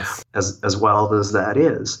research. Yes. As well as that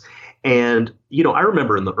is. And, I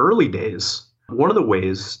remember in the early days, one of the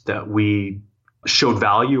ways that we showed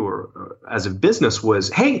value or as a business was,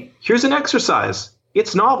 hey, here's an exercise.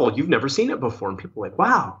 It's novel. You've never seen it before. And people are like,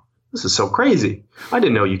 wow, this is so crazy. I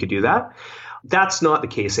didn't know you could do that. That's not the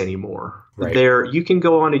case anymore. Right. You can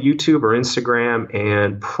go on to YouTube or Instagram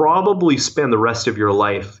and probably spend the rest of your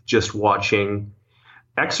life just watching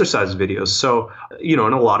exercise videos. So, and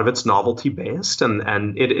a lot of it's novelty based,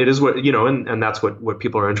 and it is what, and that's what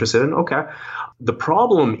people are interested in. Okay. The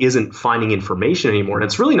problem isn't finding information anymore. And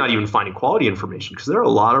it's really not even finding quality information, because there are a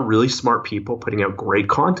lot of really smart people putting out great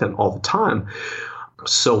content all the time.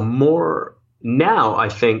 So more now, I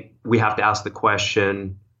think we have to ask the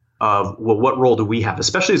question of, well, what role do we have,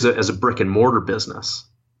 especially as a brick and mortar business,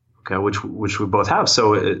 okay, which we both have.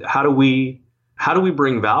 So how do we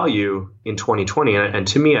bring value in 2020? And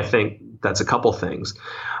to me, I think that's a couple things.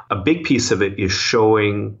 A big piece of it is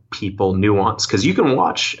showing people nuance, because you can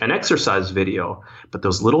watch an exercise video, but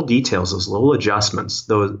those little details, those little adjustments,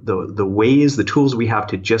 the ways, the tools we have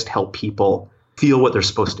to just help people feel what they're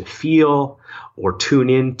supposed to feel, or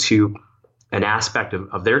tune into an aspect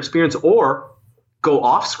of their experience, or go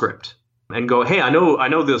off script and go, hey, I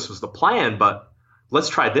know this was the plan, but let's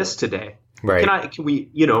try this today. Right. Can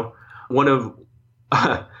we, one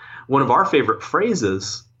of our favorite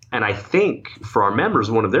phrases, and I think for our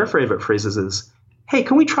members, one of their favorite phrases is, hey,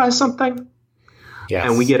 can we try something? Yes.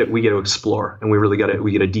 And we get to explore, and we get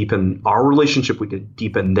to deepen our relationship. We get to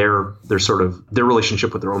deepen their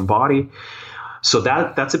relationship with their own body. So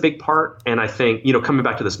that's a big part. And I think, coming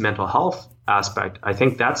back to this mental health aspect, I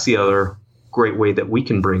think that's the other great way that we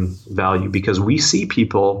can bring value, because we see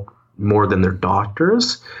people more than their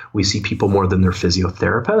doctors. We see people more than their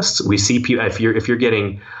physiotherapists. We see people, if you're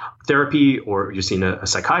getting therapy or you're seeing a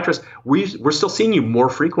psychiatrist, we're still seeing you more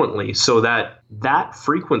frequently. So that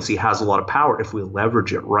frequency has a lot of power if we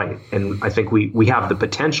leverage it right. And I think we have the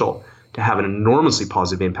potential to have an enormously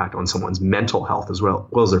positive impact on someone's mental health as well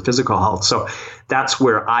as their physical health. So that's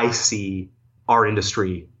where I see our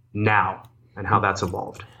industry now and how that's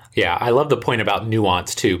evolved. Yeah, I love the point about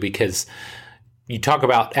nuance too, because you talk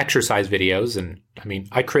about exercise videos, and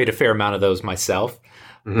I create a fair amount of those myself.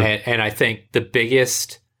 Mm-hmm. And I think the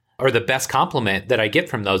biggest or the best compliment that I get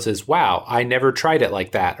from those is, wow, I never tried it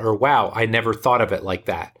like that, or wow, I never thought of it like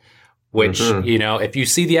that. Which, mm-hmm. If you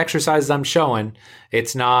see the exercises I'm showing,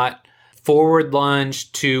 it's not forward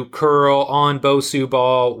lunge to curl on Bosu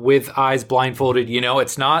ball with eyes blindfolded.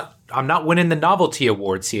 It's not I'm not winning the novelty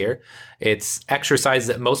awards here. It's exercise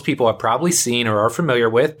that most people have probably seen or are familiar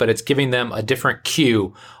with, but it's giving them a different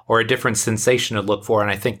cue or a different sensation to look for.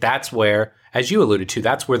 And I think that's where, as you alluded to,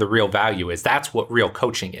 that's where the real value is. That's what real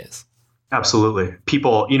coaching is. Absolutely.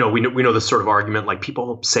 People, we know this sort of argument, like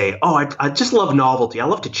people say, oh, I just love novelty. I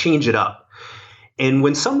love to change it up. And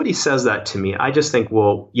when somebody says that to me, I just think,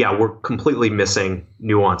 well, yeah, we're completely missing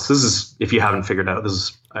nuance. This is, if you haven't figured out,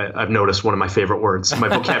 I've noticed one of my favorite words. My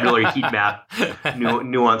vocabulary heat map,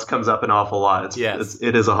 nuance comes up an awful lot.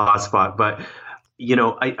 It is a hot spot. But,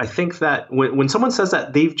 I think that when someone says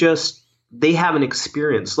that, they haven't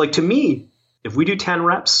experienced. Like, to me, if we do 10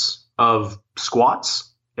 reps of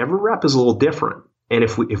squats, every rep is a little different. And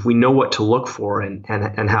if we know what to look for and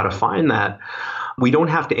how to find that, we don't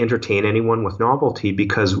have to entertain anyone with novelty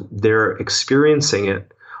because they're experiencing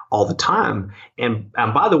it all the time. And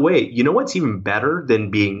by the way, you know what's even better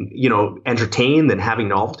than being, entertained than having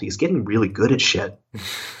novelty is getting really good at shit.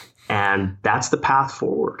 And that's the path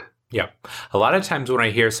forward. Yeah. A lot of times when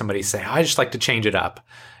I hear somebody say, I just like to change it up,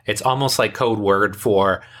 it's almost like code word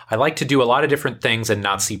for I like to do a lot of different things and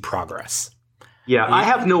not see progress. Yeah. I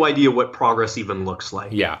have no idea what progress even looks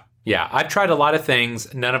like. Yeah, I've tried a lot of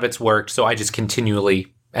things. None of it's worked. So I just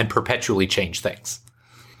continually and perpetually change things.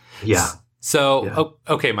 Yeah. So,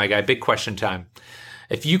 okay, my guy, big question time.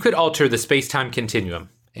 If you could alter the space-time continuum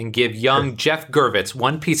and give young Jeff Gervitz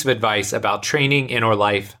one piece of advice about training in or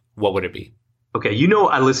life, what would it be? Okay,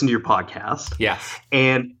 I listen to your podcast. Yes.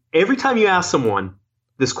 And every time you ask someone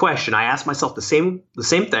this question, I ask myself the same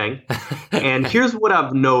thing. And here's what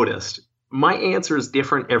I've noticed. My answer is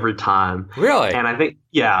different every time. Really? And I think,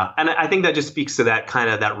 I think that just speaks to that kind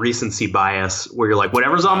of that recency bias where you're like,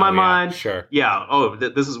 whatever's on my mind. Sure. Yeah. Oh,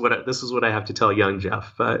 this is what I have to tell young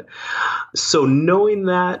Jeff. But so knowing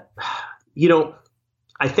that,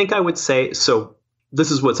 I think I would say, so this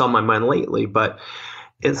is what's on my mind lately, but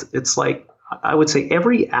it's like, I would say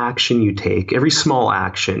every action you take, every small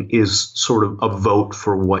action is sort of a vote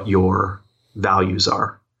for what your values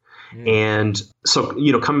are. And so,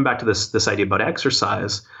 coming back to this idea about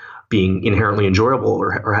exercise being inherently enjoyable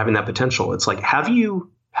or having that potential, it's like, have you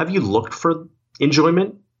looked for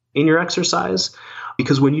enjoyment in your exercise?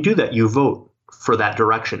 Because when you do that, you vote for that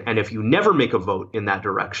direction. And if you never make a vote in that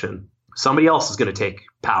direction, somebody else is going to take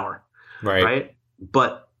power. Right.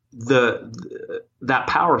 But that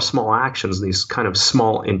power of small actions, these kind of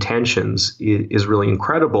small intentions is really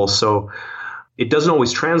incredible. So it doesn't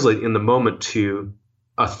always translate in the moment to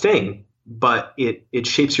a thing, but it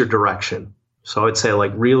shapes your direction. So I would say,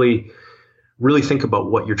 like, really, really think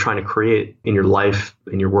about what you're trying to create in your life,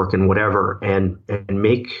 in your work, and whatever, and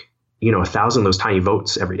make 1,000 of those tiny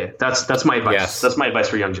votes every day. That's my advice. Yes. That's my advice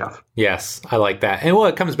for young Jeff. Yes, I like that. And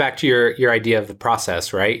it comes back to your idea of the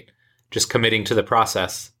process, right? Just committing to the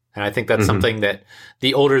process. And I think that's something that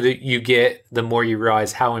the older that you get, the more you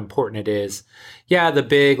realize how important it is. Yeah, the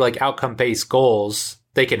big outcome-based goals,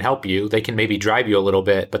 they can help you. They can maybe drive you a little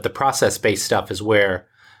bit, but the process-based stuff is where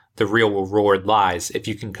the real reward lies if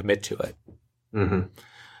you can commit to it. Mm-hmm.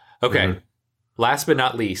 Okay. Last but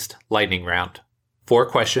not least, lightning round. 4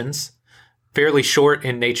 questions, fairly short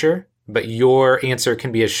in nature, but your answer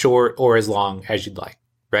can be as short or as long as you'd like.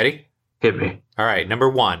 Ready? Hit me. All right. Number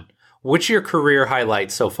 1, what's your career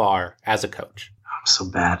highlight so far as a coach? I'm so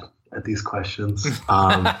bad at these questions.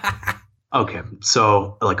 Okay,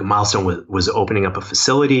 so like a milestone was opening up a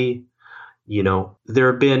facility.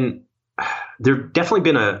 There definitely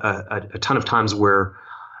been a ton of times where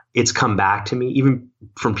it's come back to me, even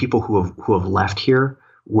from people who have left here,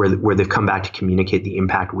 where they've come back to communicate the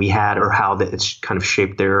impact we had or how that it's kind of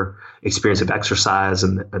shaped their experience of exercise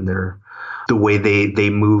and the way they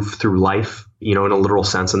move through life, in a literal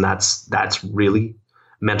sense, and that's really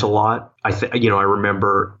meant a lot. I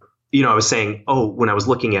remember. I was saying, when I was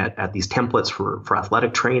looking at these templates for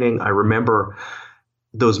athletic training, I remember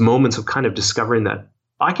those moments of kind of discovering that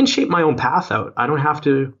I can shape my own path out. I don't have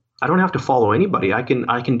to follow anybody. I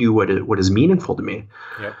can do what is meaningful to me.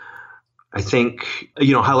 Yep. I think,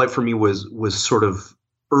 highlight for me was sort of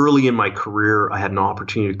early in my career. I had an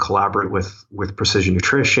opportunity to collaborate with Precision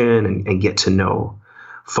Nutrition and get to know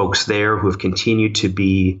folks there who have continued to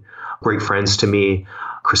be great friends to me.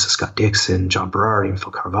 Chris Scott Dixon, John Berardi, and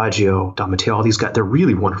Phil Caravaggio, Don Matteo, all these guys, they're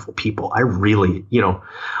really wonderful people. I really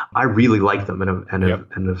like them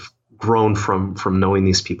and have grown from knowing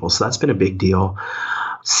these people. So that's been a big deal.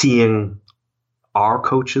 Seeing our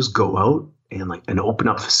coaches go out and open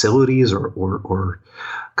up facilities or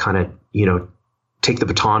kind of, take the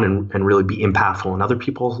baton and really be impactful in other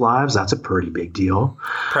people's lives, that's a pretty big deal.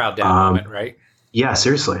 Proud dad moment, right? Yeah,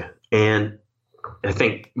 seriously. And I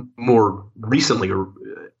think more recently,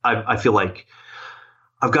 I feel like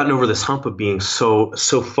I've gotten over this hump of being so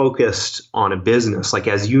focused on a business. Like,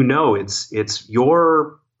 as you know, this is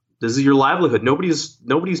your livelihood.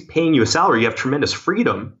 Nobody's paying you a salary. You have tremendous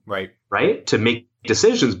freedom, right, to make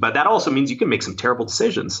decisions. But that also means you can make some terrible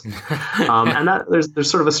decisions, and that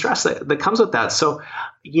there's sort of a stress that comes with that. So,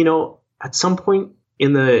 at some point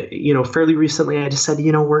in the fairly recently, I just said,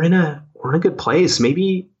 we're in a good place.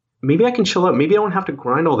 Maybe I can chill out. Maybe I don't have to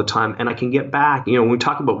grind all the time, and I can get back. When we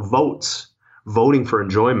talk about voting for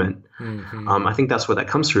enjoyment, I think that's where that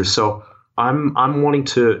comes through. So I'm wanting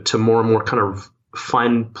to more and more kind of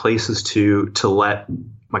find places to let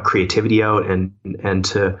my creativity out and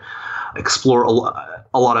to explore a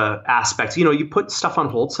lot of aspects. You put stuff on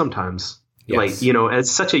hold sometimes. Yes. And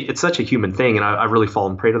it's such a human thing. And I've really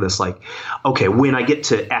fallen prey to this. Like, okay, when I get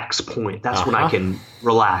to X point, that's when I can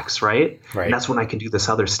relax, right? And that's when I can do this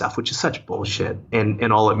other stuff, which is such bullshit.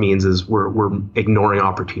 And all it means is we're ignoring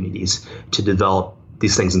opportunities to develop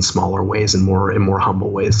these things in smaller ways and more humble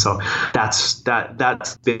ways. So that's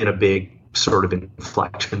been a big sort of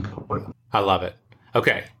inflection point. I love it.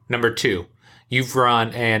 Okay, number 2, you've run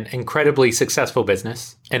an incredibly successful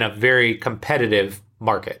business in a very competitive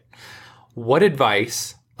market. What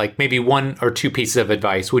advice, like maybe 1 or 2 pieces of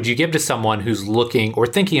advice, would you give to someone who's looking or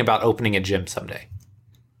thinking about opening a gym someday?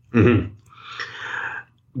 Mm-hmm.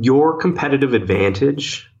 Your competitive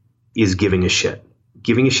advantage is giving a shit.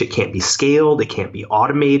 Giving a shit can't be scaled. It can't be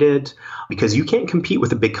automated because you can't compete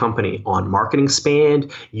with a big company on marketing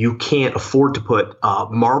spend. You can't afford to put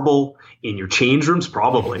marble in your change rooms,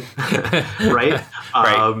 probably, right?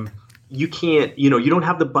 You can't, you don't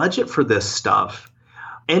have the budget for this stuff.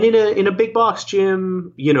 And in a big box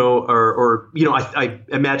gym, I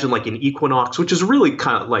imagine like an Equinox, which is really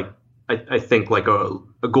kind of like, I think like a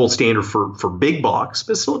gold standard for big box,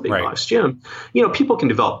 but still a big box gym. People can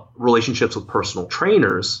develop relationships with personal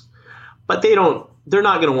trainers, but they're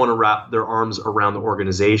not going to want to wrap their arms around the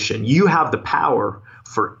organization. You have the power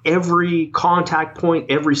for every contact point,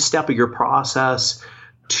 every step of your process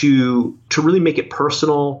to really make it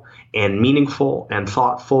personal and meaningful and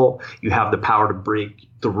thoughtful. You have the power to break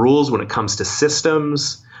the rules when it comes to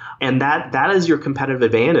systems, and that is your competitive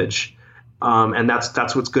advantage, and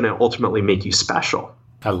that's what's going to ultimately make you special.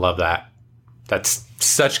 I love that. That's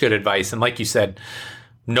such good advice. And like you said,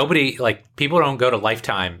 people don't go to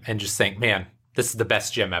Lifetime and just think, man, this is the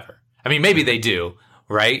best gym ever. I mean, maybe they do,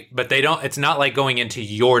 right? But they don't. It's not like going into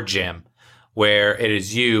your gym where it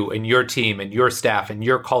is you and your team and your staff and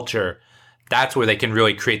your culture. That's where they can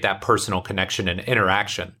really create that personal connection and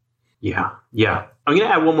interaction. Yeah. I'm going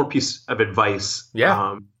to add one more piece of advice,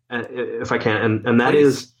 if I can, and that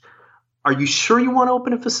is, are you sure you want to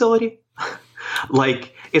open a facility?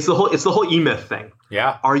 Like, it's the whole E-Myth thing.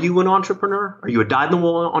 Yeah. Are you an entrepreneur? Are you a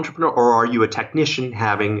dyed-in-the-wool entrepreneur, or are you a technician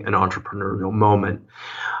having an entrepreneurial moment?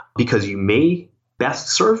 Because you may best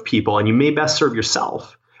serve people, and you may best serve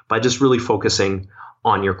yourself by just really focusing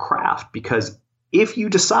on your craft. Because if you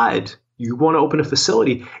decide you want to open a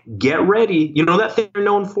facility, get ready. That thing you're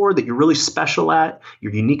known for, that you're really special at,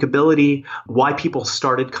 your unique ability, why people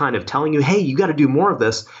started kind of telling you, hey, you got to do more of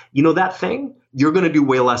this. That thing, you're going to do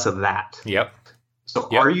way less of that. Yep. So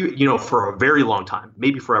are you, for a very long time,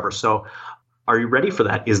 maybe forever. So are you ready for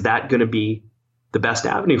that? Is that going to be the best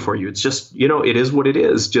avenue for you? It's just, it is what it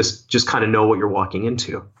is. Just kind of know what you're walking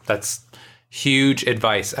into. That's huge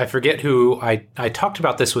advice. I forget who I talked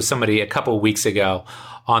about this with somebody a couple of weeks ago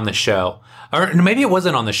on the show, or maybe it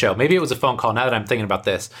wasn't on the show. Maybe it was a phone call. Now that I'm thinking about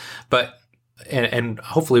this, but and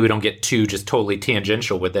hopefully we don't get too just totally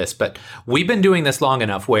tangential with this, but we've been doing this long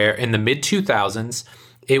enough where in the mid 2000s,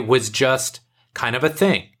 it was just kind of a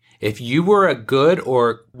thing. If you were a good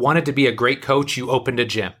or wanted to be a great coach, you opened a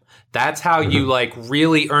gym. That's how you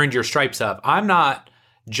really earned your stripes up. I'm not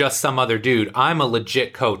just some other dude. I'm a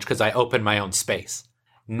legit coach because I opened my own space.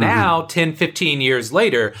 Now, 10, 15 years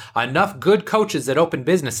later, enough good coaches that open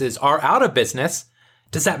businesses are out of business.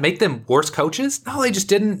 Does that make them worse coaches? No, they just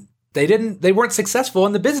didn't. They weren't successful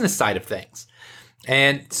in the business side of things.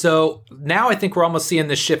 And so now I think we're almost seeing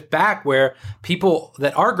this shift back where people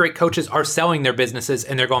that are great coaches are selling their businesses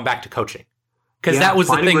and they're going back to coaching. Because that was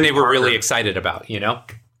the thing they were really excited about,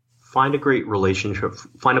 Find a great relationship.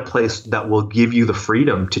 Find a place that will give you the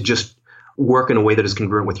freedom to just work in a way that is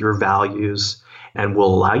congruent with your values and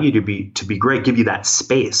will allow you to be great, give you that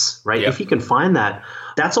space, right? Yep. If you can find that,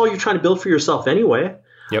 that's all you're trying to build for yourself anyway.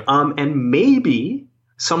 Yep. And maybe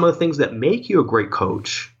some of the things that make you a great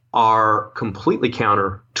coach are completely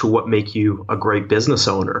counter to what make you a great business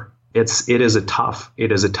owner. It is a tough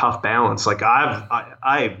balance. Like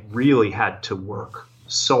I really had to work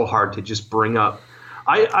so hard to just bring up.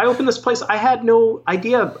 I opened this place. I had no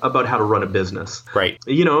idea about how to run a business. Right.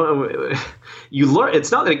 You learn.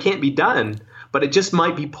 It's not that it can't be done, but it just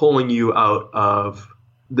might be pulling you out of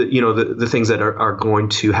the things that are going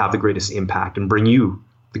to have the greatest impact and bring you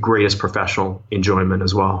the greatest professional enjoyment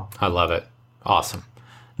as well. I love it. Awesome.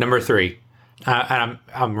 Number 3. And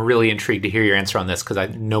I'm really intrigued to hear your answer on this because I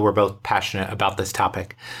know we're both passionate about this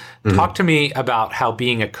topic. Mm-hmm. Talk to me about how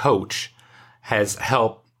being a coach has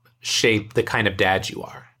helped shape the kind of dad you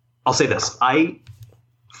are. I'll say this. I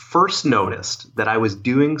first noticed that I was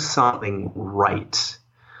doing something right.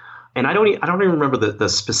 And I don't even remember the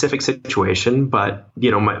specific situation, but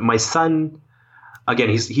my son, again,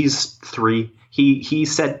 he's 3. He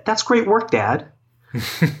said, "That's great work, Dad."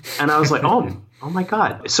 And I was like, oh my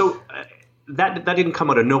God. So that didn't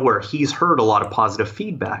come out of nowhere. He's heard a lot of positive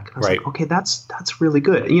feedback. I was like, okay, that's really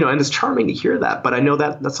good. And it's charming to hear that, but I know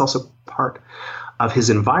that that's also part of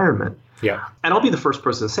his environment. Yeah. And I'll be the first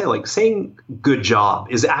person to say, like, saying good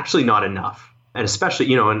job is actually not enough. And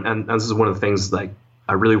especially, and this is one of the things like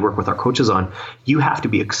I really work with our coaches on. You have to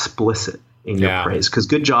be explicit in your praise, because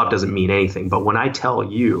good job doesn't mean anything. But when I tell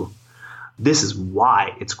you, this is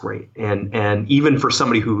why it's great. And even for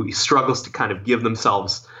somebody who struggles to kind of give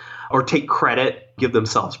themselves or take credit, give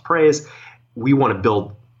themselves praise, we want to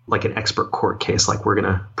build like an expert court case, like we're going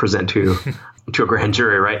to present to a grand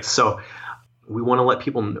jury, right? So we want to let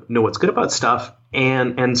people know what's good about stuff.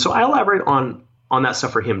 And so I elaborate on that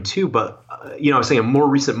stuff for him too. But, I was saying a more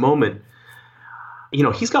recent moment,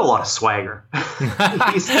 he's got a lot of swagger.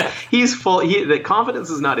 he's full. The confidence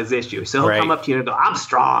is not his issue. So he'll come up to you and go, "I'm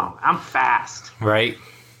strong. I'm fast." Right.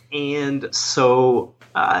 And so,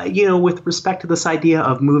 with respect to this idea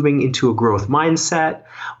of moving into a growth mindset,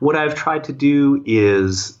 what I've tried to do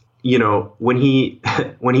is, when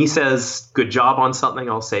he says good job on something,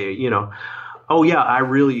 I'll say, oh yeah, I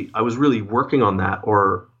was really working on that.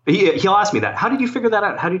 Or he'll ask me that. How did you figure that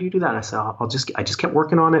out? How did you do that? And I said, I just kept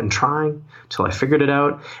working on it and trying till I figured it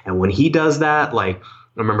out. And when he does that, like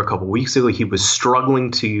I remember a couple of weeks ago, he was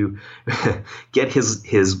struggling to get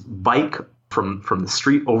his bike from the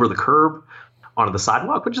street over the curb onto the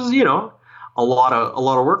sidewalk, which is, a lot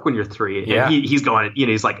of work when you're 3. Yeah. And he's going,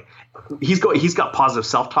 he's like, he's got positive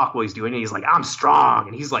self-talk while he's doing it. He's like, "I'm strong."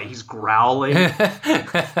 And he's growling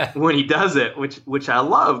when he does it, which I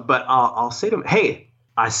love. But I'll say to him, "Hey,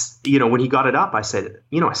 when he got it up, I said,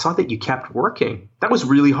 I saw that you kept working. That was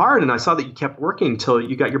really hard. And I saw that you kept working until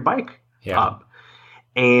you got your bike up."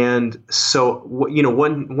 And so,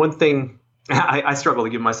 one thing I struggle to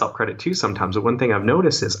give myself credit too sometimes, but one thing I've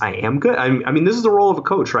noticed is I am good. I mean, this is the role of a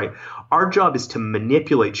coach, right? Our job is to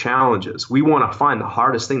manipulate challenges. We want to find the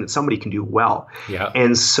hardest thing that somebody can do well. Yeah.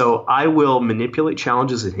 And so I will manipulate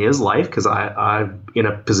challenges in his life because I'm in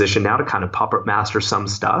a position now to kind of puppet master some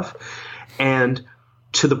stuff. And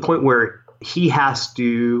to the point where he has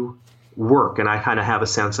to work, and I kind of have a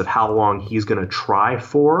sense of how long he's going to try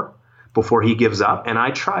for before he gives up. And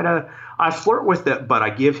I flirt with it, but I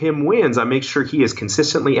give him wins. I make sure he is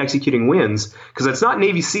consistently executing wins, because it's not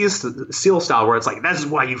Navy SEAL style where it's like, "This is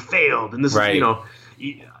why you failed." And this is,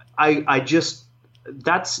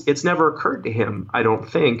 it's never occurred to him, I don't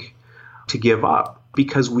think, to give up,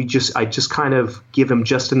 because I just kind of give him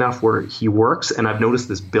just enough where he works. And I've noticed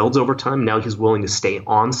this builds over time. Now he's willing to stay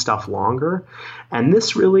on stuff longer. And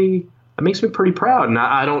this really, it makes me pretty proud. And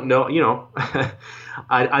I don't know,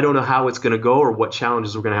 I don't know how it's going to go or what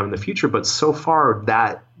challenges we're going to have in the future, but so far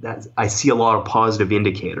that I see a lot of positive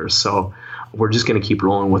indicators. So we're just going to keep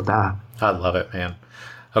rolling with that. I love it, man.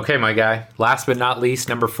 Okay, my guy. Last but not least,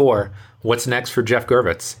 number 4, what's next for Jeff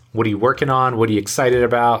Gervitz? What are you working on? What are you excited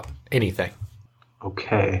about? Anything.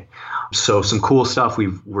 Okay. So some cool stuff.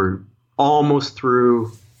 We're almost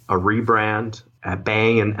through a rebrand at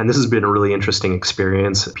Bang, and this has been a really interesting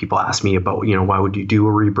experience. People ask me about, why would you do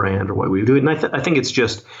a rebrand, or why would you do it? And I think it's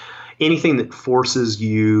just anything that forces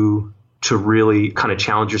you to really kind of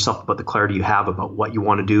challenge yourself about the clarity you have about what you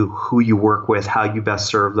want to do, who you work with, how you best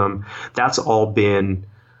serve them. That's all been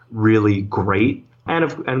really great.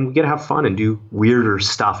 And we get to have fun and do weirder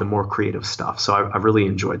stuff and more creative stuff. So I've really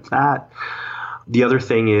enjoyed that. The other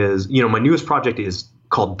thing is, my newest project is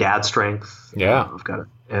called Dad Strength. Yeah. I've got it.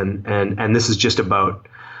 And this is just about,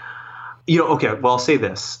 okay, well, I'll say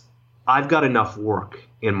this. I've got enough work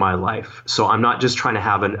in my life. So I'm not just trying to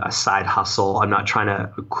have a side hustle. I'm not trying to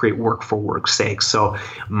create work for work's sake. So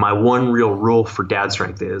my one real rule for Dad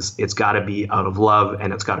Strength is it's got to be out of love,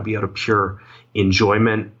 and it's got to be out of pure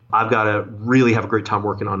enjoyment. I've got to really have a great time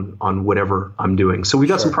working on whatever I'm doing. So we've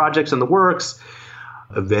got some projects in the works.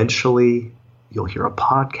 Eventually, you'll hear a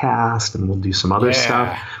podcast, and we'll do some other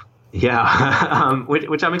stuff. Yeah,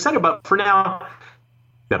 which I'm excited about. For now,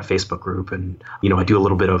 I've got a Facebook group, and I do a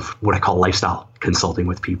little bit of what I call lifestyle consulting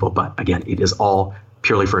with people. But again, it is all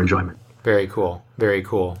purely for enjoyment. Very cool. Very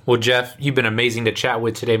cool. Well, Jeff, you've been amazing to chat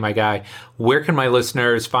with today, my guy. Where can my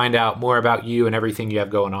listeners find out more about you and everything you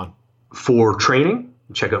have going on? For training,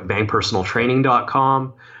 check out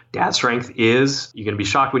bangpersonaltraining.com. Dad Strength is, you're going to be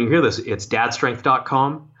shocked when you hear this, it's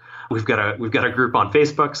dadstrength.com. We've got a group on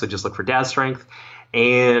Facebook, so just look for Dad Strength.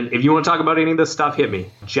 And if you want to talk about any of this stuff, hit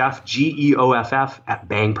me, Jeff, Geoff, at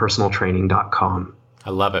bangpersonaltraining.com. I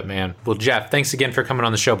love it, man. Well, Jeff, thanks again for coming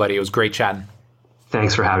on the show, buddy. It was great chatting.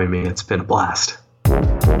 Thanks for having me. It's been a blast.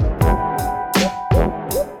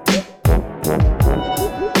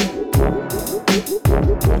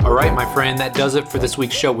 All right, my friend, that does it for this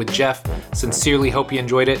week's show with Jeff. Sincerely hope you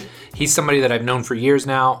enjoyed it. He's somebody that I've known for years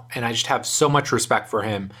now, and I just have so much respect for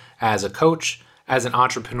him as a coach, as an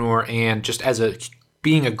entrepreneur, and just as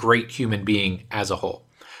being a great human being as a whole.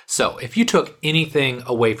 So if you took anything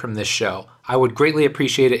away from this show, I would greatly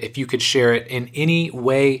appreciate it if you could share it in any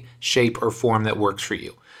way, shape, or form that works for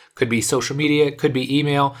you. Could be social media, could be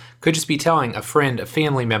email, could just be telling a friend, a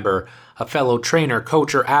family member, a fellow trainer,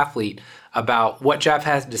 coach, or athlete about what Jeff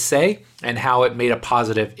has to say and how it made a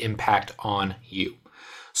positive impact on you.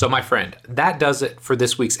 So my friend, that does it for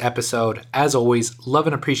this week's episode. As always, love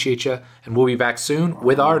and appreciate you, and we'll be back soon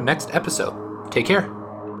with our next episode. Take care.